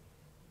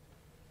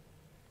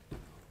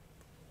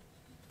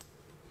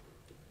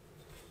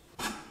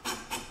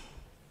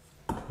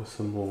 Put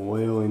some more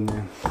oil in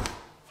there.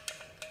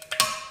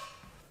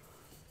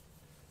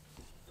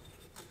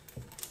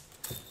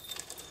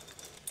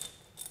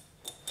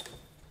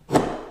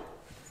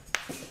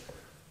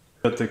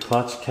 Got the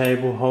clutch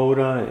cable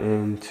holder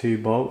and 2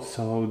 bolts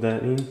to hold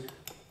that in.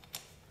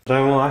 I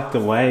don't like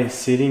the way it's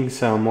sitting,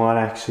 so I might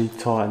actually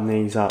tighten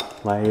these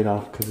up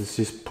later because it's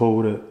just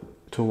pulled it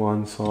to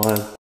one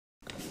side.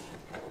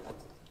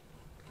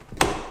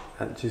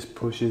 That just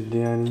pushes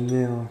down in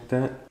there like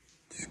that.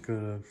 Just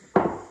gotta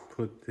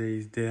put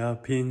these dowel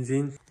pins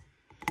in.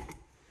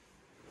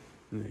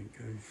 There it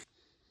goes.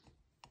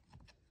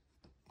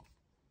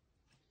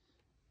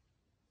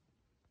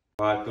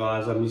 Alright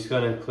guys, I'm just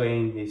going to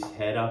clean this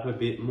head up a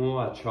bit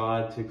more. I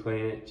tried to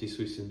clean it just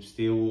with some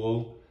steel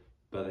wool,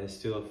 but there's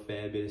still a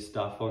fair bit of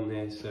stuff on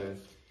there, so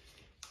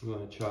I'm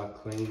going to try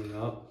cleaning it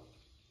up.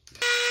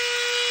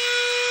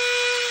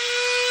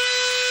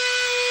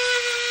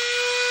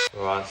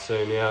 Alright,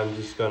 so now I'm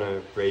just going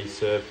to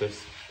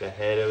resurface the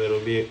head a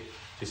little bit,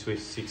 just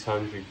with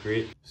 600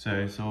 grit. So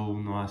it's all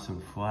nice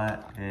and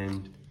flat,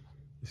 and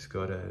it's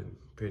got a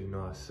pretty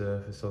nice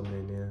surface on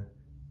there now.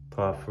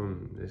 Apart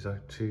from, there's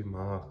like 2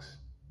 marks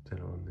that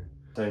are on there.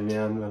 So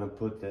now I'm going to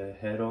put the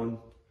head on.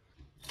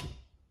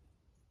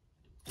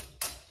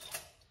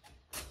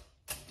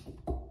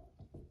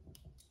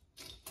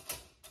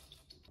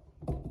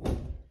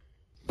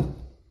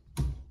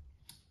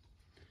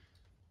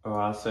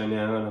 Alright, so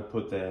now I'm going to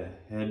put the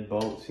head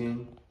bolts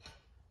in.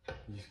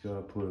 You just got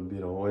to put a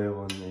bit of oil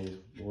on these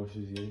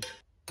washers here.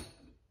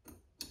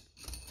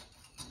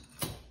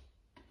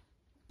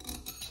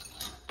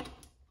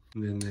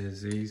 And then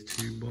there's these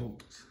 2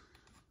 bolts.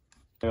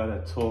 I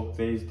gotta torque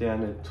these down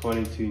to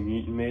 22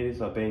 Newton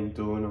meters. I've been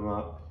doing them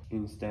up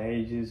in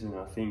stages, and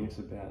I think it's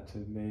about to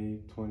be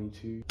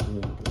 22.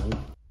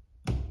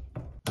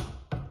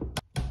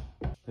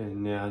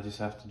 And now I just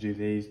have to do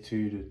these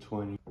 2 to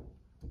 20.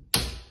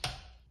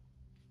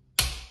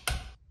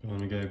 I'm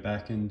gonna go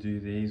back and do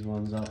these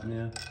ones up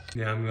now.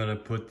 Now I'm gonna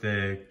put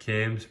the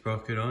cam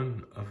sprocket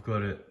on. I've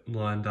got it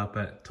lined up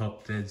at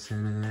top dead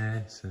center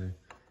there, so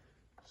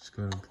just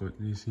gotta put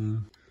this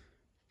in,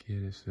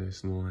 get it so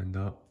it's lined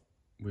up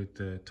with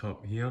the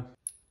top here.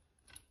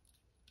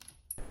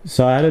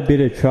 So I had a bit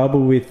of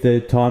trouble with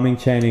the timing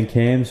chain and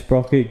cam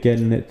sprocket,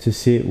 getting it to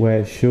sit where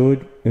it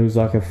should. It was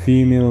like a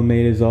few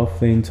millimeters off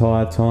the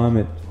entire time.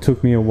 It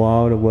took me a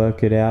while to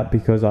work it out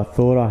because I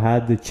thought I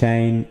had the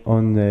chain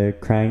on the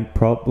crank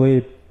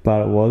properly,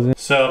 but it wasn't.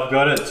 So I've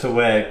got it to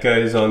where it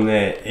goes on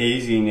there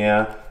easy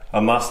now. I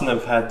mustn't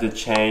have had the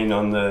chain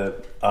on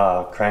the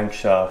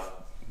crankshaft,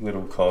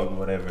 little cog,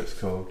 whatever it's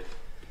called.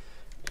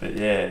 But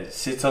yeah, it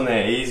sits on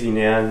there easy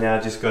now. Now I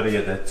just got to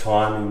get the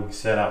timing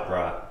set up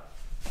right.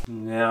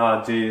 Now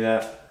I do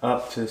that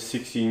up to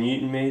 60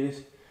 Newton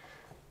meters.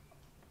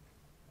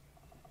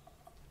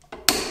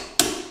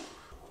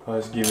 I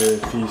just give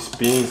it a few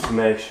spins to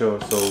make sure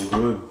it's all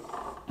good.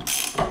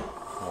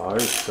 I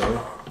hope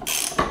so.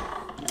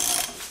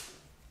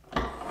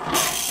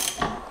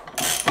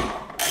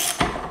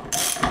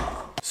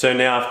 So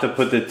now I have to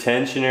put the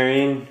tensioner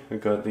in. We've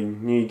got the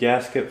new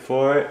gasket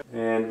for it,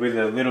 and with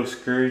a little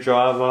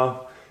screwdriver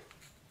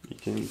you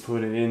can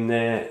put it in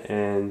there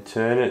and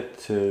turn it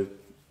to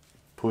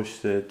push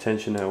the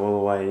tensioner all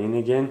the way in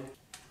again.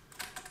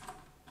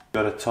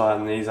 Got to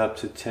tighten these up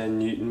to 10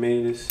 Newton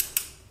meters.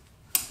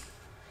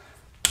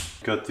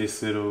 Got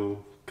this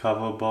little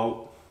cover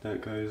bolt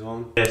that goes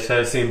on. Yeah,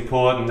 so it's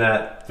important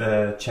that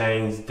the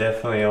chain's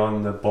definitely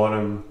on the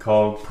bottom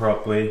cog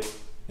properly.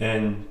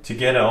 And to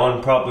get it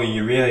on properly,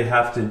 you really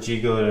have to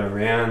jiggle it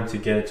around to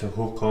get it to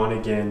hook on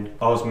again.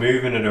 I was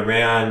moving it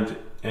around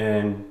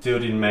and still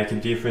didn't make a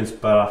difference,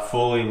 but I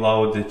fully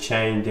lowered the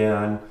chain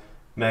down,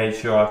 made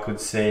sure I could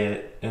see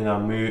it, and I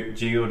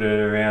jiggled it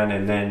around,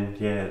 and then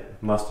yeah,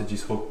 it must have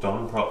just hooked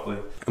on properly.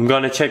 I'm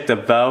going to check the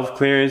valve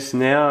clearance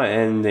now,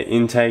 and the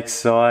intake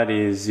side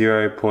is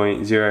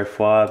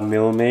 0.05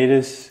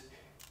 millimeters,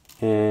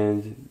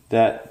 and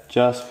that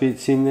just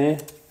fits in there.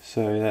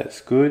 So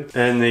that's good.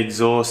 And the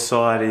exhaust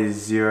side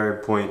is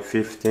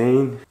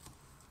 0.15,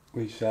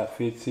 which that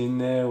fits in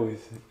there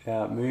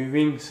without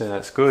moving, so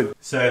that's good.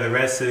 So the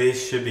rest of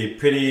this should be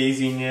pretty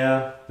easy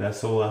now.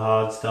 That's all the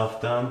hard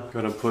stuff done.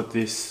 Got to put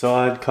this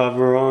side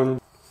cover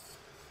on.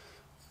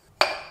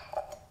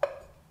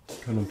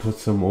 Gonna put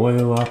some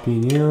oil up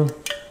in here.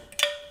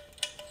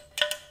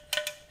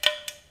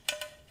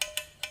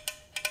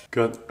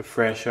 Got a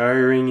fresh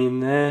O-ring in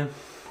there.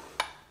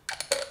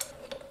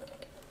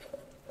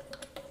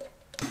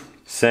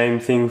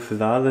 Same thing for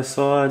the other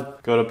side.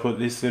 Got to put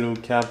this little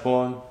cap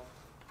on.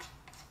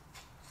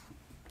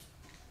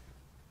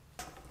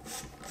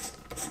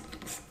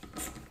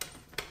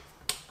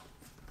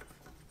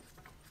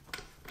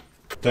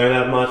 Don't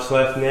have much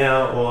left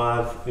now. All I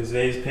have is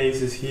these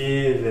pieces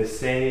here, the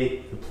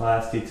seat, the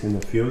plastics and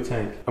the fuel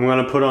tank. I'm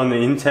going to put on the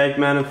intake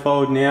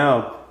manifold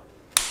now.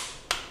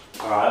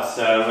 Alright,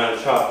 so I'm going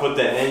to try to put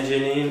the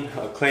engine in.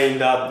 I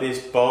cleaned up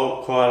this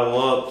bolt quite a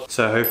lot,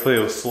 so hopefully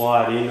it'll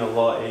slide in a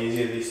lot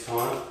easier this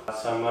time.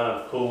 So I'm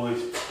going to pull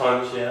this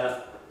punch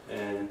out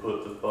and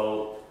put the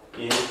bolt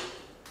in.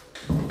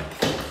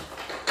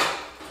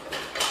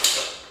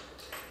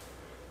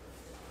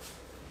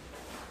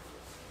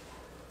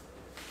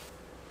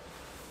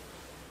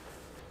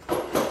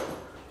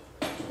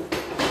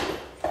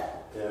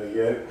 There we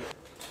go.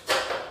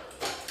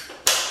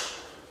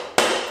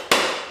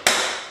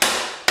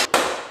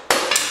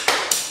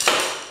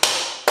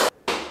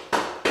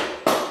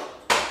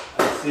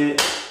 That's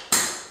it.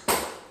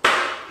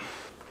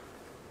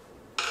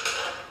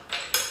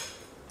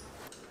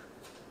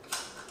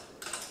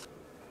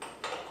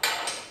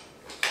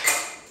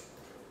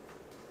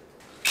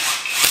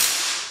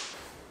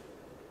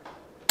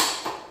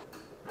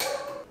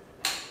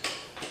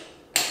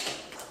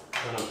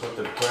 I'm gonna put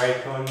the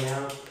brake on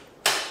now.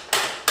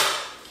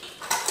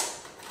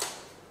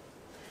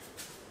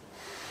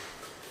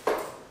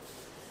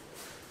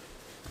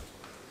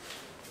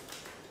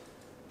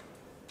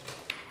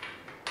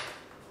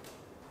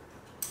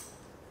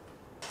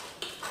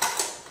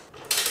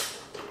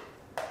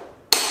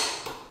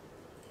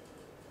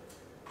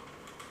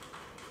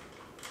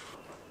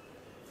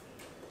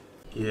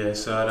 Yeah,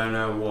 so I don't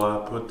know why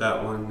I put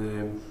that one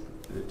there.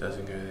 It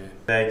doesn't go there.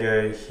 They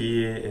go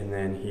here and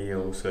then here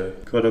also.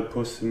 Gotta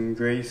put some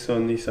grease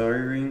on this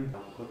O-ring.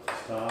 I'll put the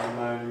starter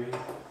motor in.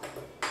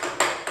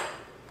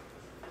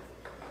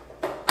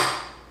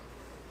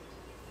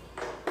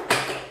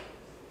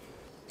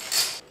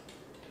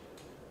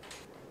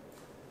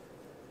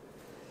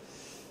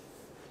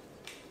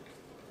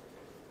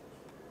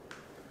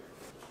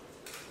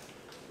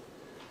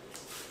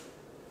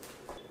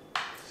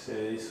 So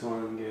this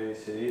one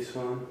goes to this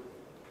one.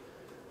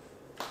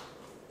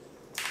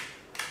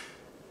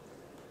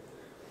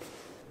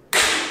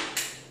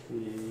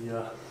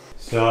 Yeah.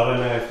 So I don't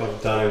know if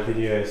I've done a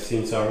video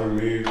since I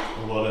removed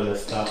a lot of the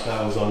stuff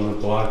that was on the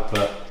bike,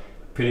 but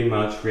pretty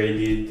much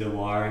redid the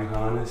wiring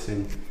harness,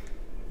 and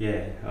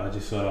yeah, I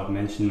just thought I'd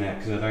mention that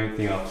because I don't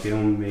think I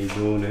filmed me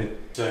doing it.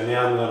 So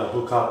now I'm going to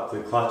hook up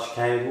the clutch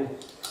cable.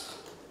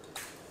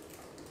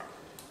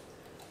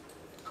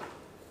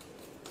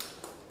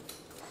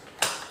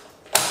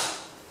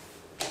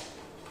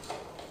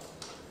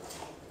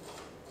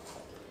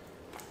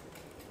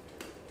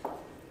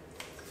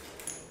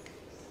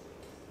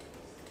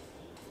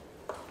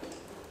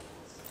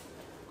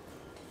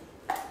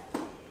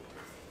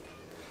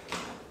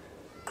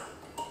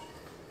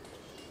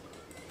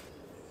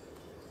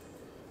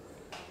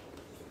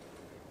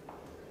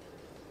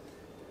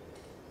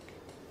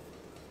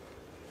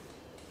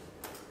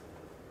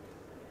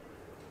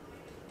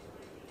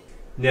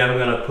 Now I'm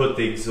going to put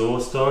the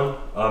exhaust on.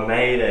 I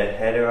made a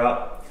header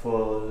up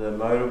for the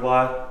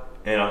motorbike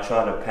and I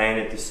tried to paint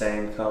it the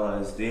same colour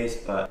as this,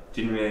 but it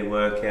didn't really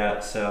work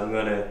out, so I'm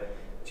going to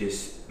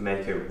just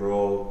make it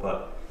raw,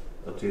 but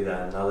I'll do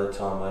that another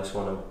time. I just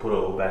want to put it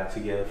all back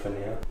together for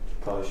now.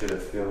 Probably should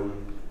have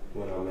filmed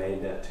when I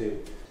made that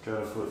too.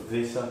 Gotta put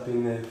this up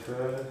in there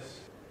first.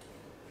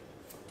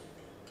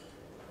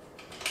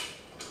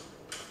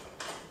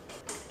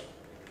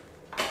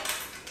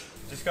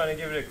 Just going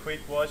to give it a quick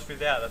wash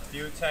without the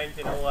fuel tank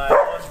and all that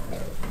on.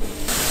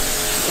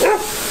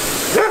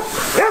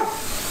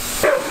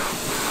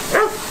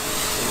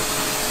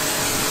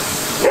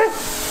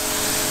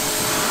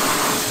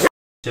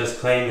 Just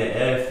clean the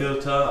air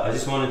filter. I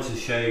just wanted to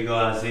show you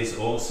guys this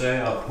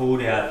also. I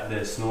pulled out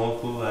the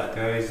snorkel that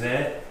goes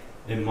there.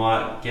 It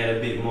might get a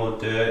bit more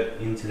dirt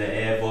into the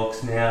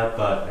airbox now,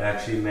 but it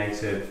actually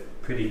makes a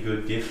pretty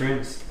good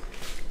difference.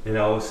 And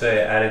I also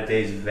added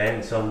these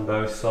vents on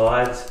both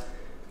sides.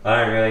 I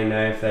don't really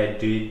know if they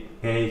do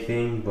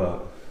anything,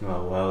 but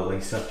oh well, at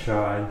least I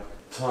tried.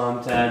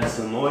 Time to add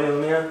some oil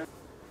now.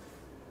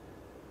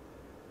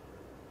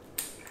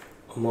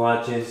 I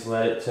might just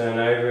let it turn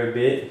over a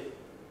bit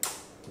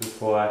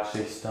before I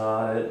actually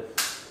start it.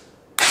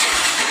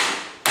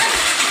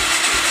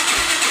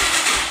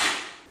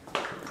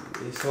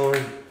 This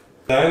one.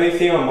 The only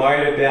thing I'm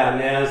worried about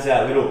now is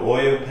that little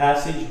oil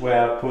passage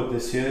where I put the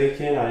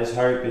silicone. I just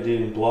hope it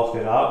didn't block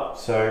it up.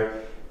 So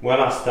when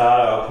I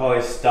start it, I'll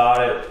probably start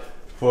it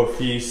for a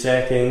few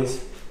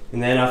seconds, and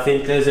then I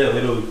think there's a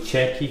little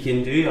check you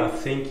can do. I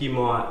think you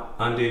might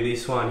undo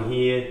this one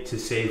here to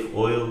see if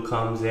oil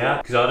comes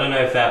out, because I don't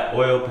know if that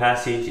oil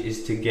passage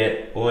is to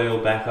get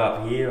oil back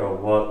up here or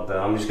what, but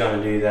I'm just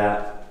going to do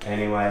that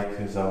anyway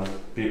because I'm a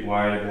bit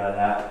worried about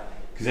that,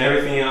 because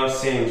everything else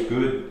seems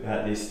good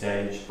at this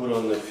stage. Put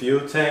on the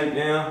fuel tank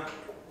now.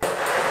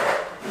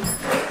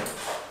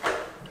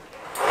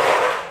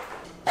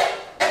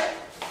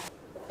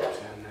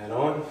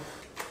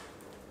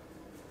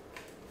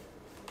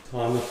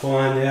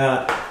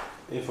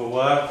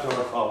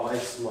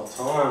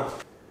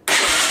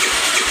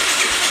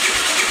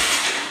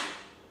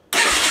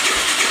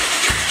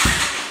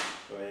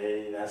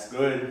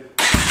 good.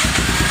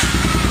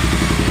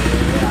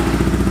 Yeah.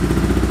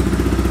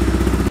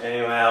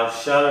 Anyway, I'll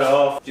shut it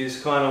off.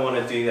 Just kind of want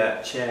to do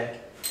that check.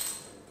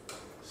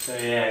 So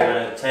yeah, I'm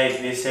going to take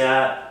this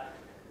out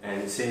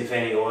and see if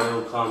any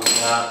oil comes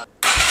out.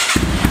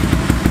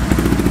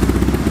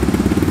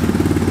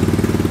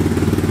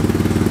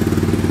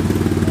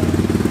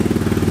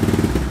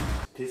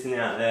 Pissing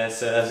out there,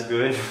 so that's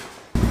good.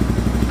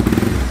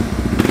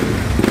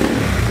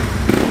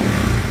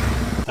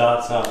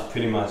 Starts up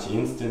pretty much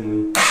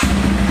instantly.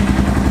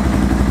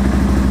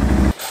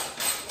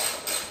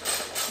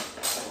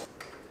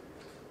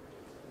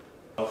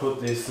 I'll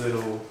put this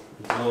little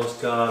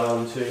exhaust guard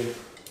on too.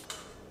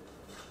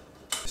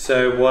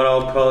 So what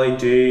I'll probably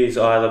do is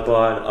either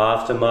buy an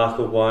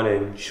aftermarket one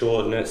and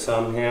shorten it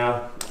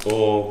somehow,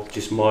 or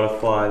just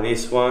modify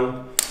this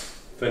one.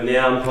 For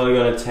now I'm probably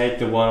going to take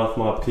the one off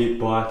my pit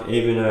bike,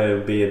 even though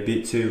it'll be a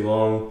bit too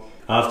long.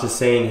 After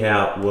seeing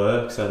how it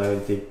works, I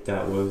don't think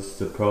that was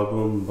the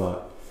problem,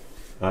 but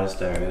I just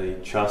don't really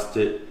trust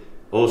it.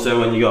 Also,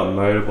 when you got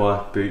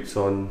motorbike boots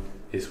on,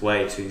 it's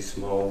way too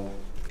small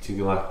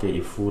to like get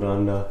your foot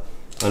under.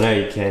 I know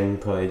you can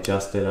probably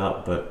adjust it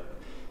up, but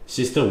it's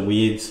just a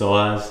weird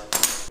size.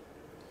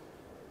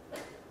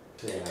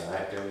 See how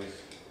that goes.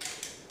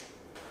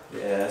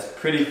 Yeah, it's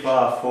pretty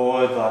far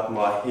forward, like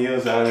my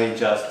heel's only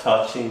just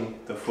touching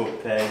the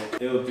foot peg.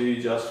 It'll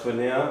do just for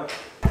now.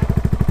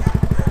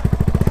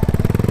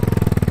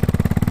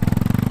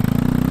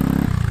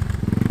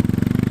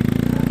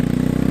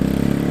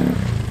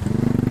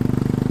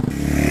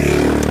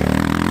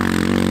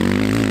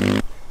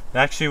 It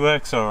actually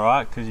works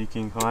alright because you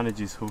can kind of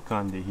just hook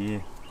under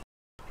here.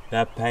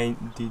 That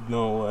paint did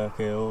not work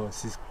at all,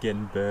 it's just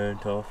getting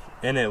burnt off.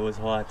 And it was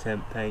high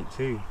temp paint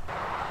too.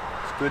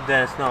 It's good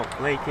that it's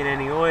not leaking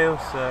any oil,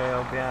 so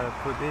I'll be able to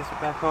put this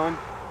back on.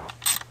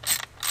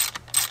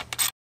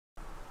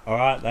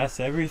 Alright, that's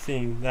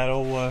everything. That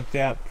all worked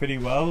out pretty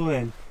well,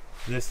 and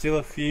there's still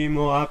a few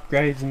more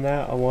upgrades in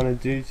that I want to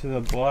do to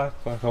the bike.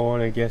 Like I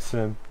want to get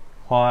some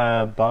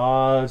higher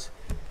bars,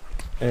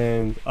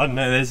 and I don't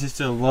know, there's just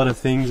a lot of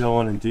things I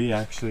want to do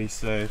actually,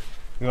 so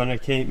I'm going to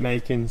keep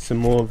making some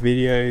more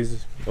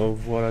videos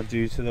of what I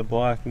do to the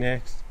bike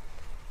next.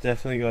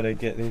 Definitely got to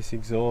get this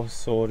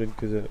exhaust sorted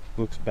because it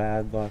looks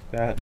bad like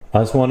that. I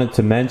just wanted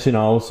to mention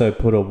I also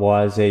put a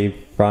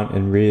YZ front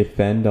and rear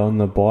fender on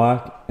the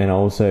bike, and I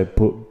also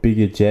put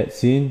bigger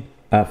jets in.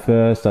 At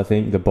first I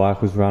think the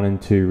bike was running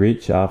too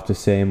rich after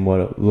seeing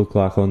what it looked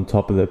like on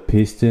top of the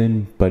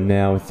piston, but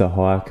now with the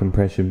higher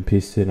compression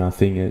piston I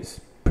think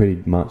it's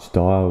pretty much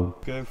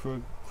dialed. Go for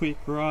a quick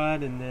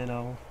ride and then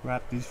I'll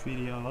wrap this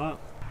video up.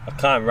 I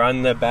can't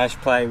run the bash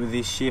plate with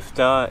this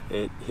shifter,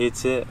 it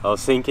hits it. I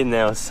was thinking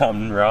there was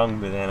something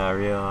wrong, but then I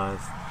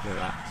realised that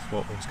that's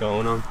what was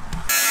going on.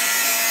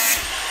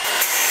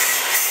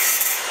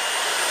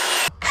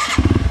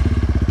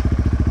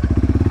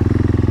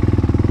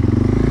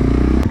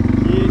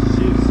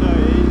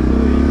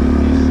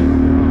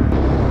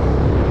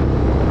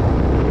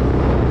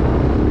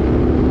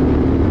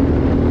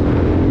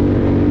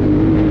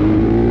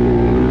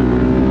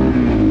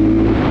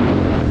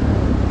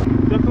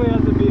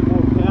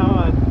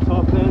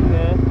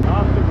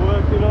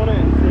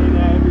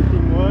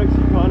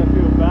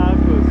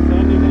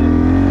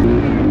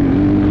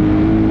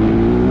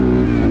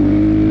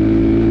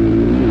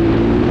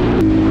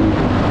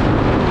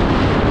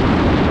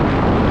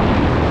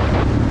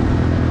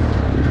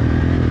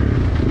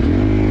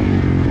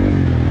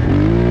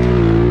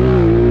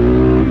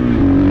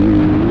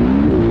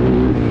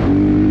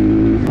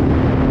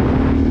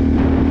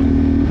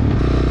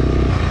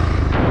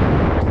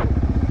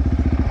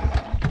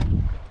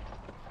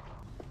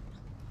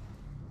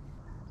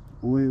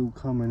 Oil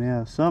coming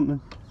out,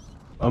 something.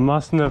 I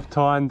mustn't have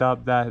tightened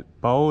up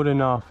that bolt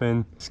enough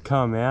and it's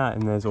come out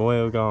and there's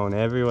oil going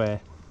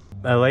everywhere.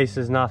 At least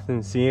there's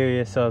nothing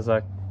serious. I was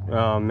like,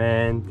 oh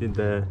man, did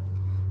the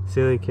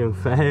silicone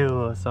fail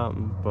or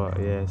something? But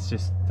yeah, it's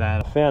just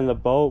that. I found the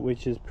bolt,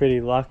 which is pretty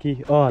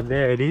lucky. Oh,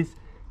 there it is.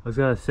 I was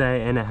gonna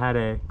say, and it had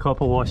a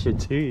copper washer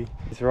too.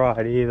 It's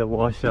right here, the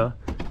washer.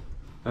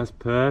 That's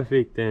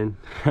perfect then.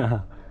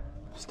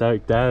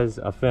 Stoked as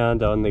I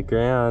found it on the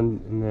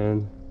ground, and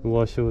then the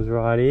washer was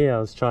right here. I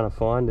was trying to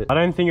find it. I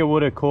don't think it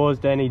would have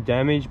caused any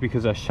damage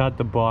because I shut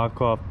the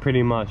bike off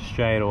pretty much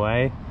straight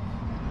away,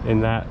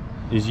 and that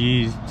is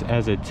used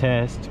as a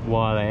test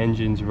while the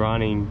engine's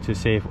running to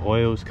see if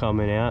oil's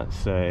coming out.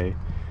 So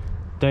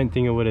don't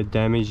think it would have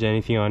damaged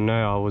anything. I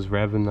know I was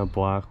revving the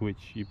bike, which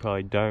you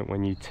probably don't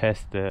when you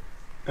test it.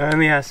 It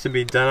only has to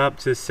be done up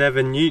to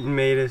 7 Newton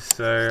meters,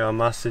 so I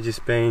must have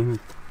just been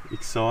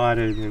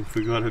excited and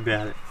forgot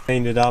about it.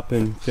 Cleaned it up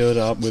and filled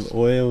it up with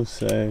oil,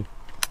 so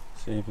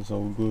see if it's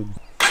all good.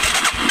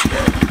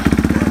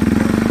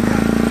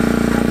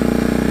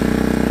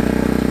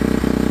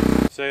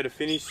 So to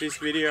finish this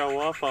video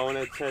off, I want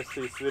to test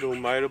this little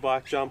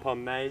motorbike jump I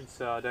made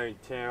so I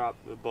don't tear up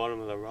the bottom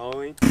of the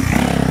rolling.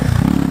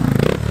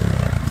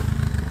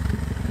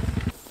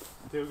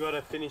 Still got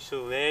to finish the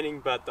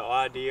landing, but the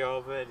idea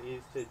of it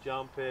is to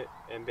jump it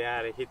and be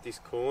able to hit this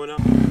corner.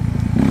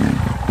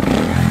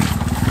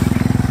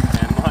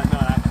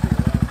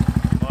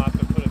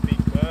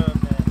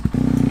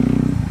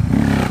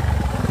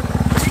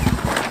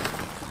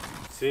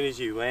 soon as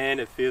you land,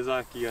 it feels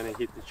like you're gonna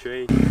hit the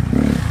tree.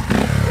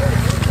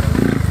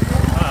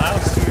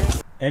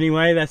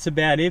 Anyway, that's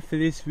about it for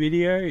this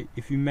video.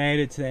 If you made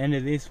it to the end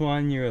of this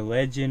one, you're a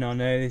legend. I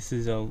know this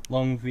is a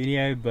long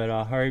video, but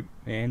I hope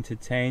it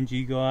entertained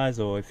you guys,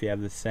 or if you have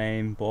the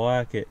same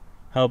bike, it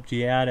helped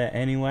you out at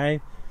any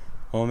way.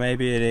 Or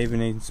maybe it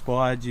even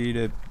inspired you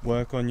to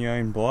work on your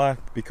own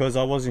bike, because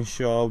I wasn't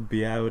sure I'd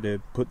be able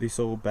to put this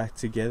all back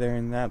together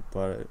and that,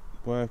 but it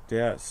worked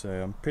out, so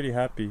I'm pretty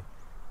happy.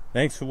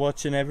 Thanks for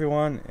watching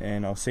everyone,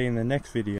 and I'll see you in the next video.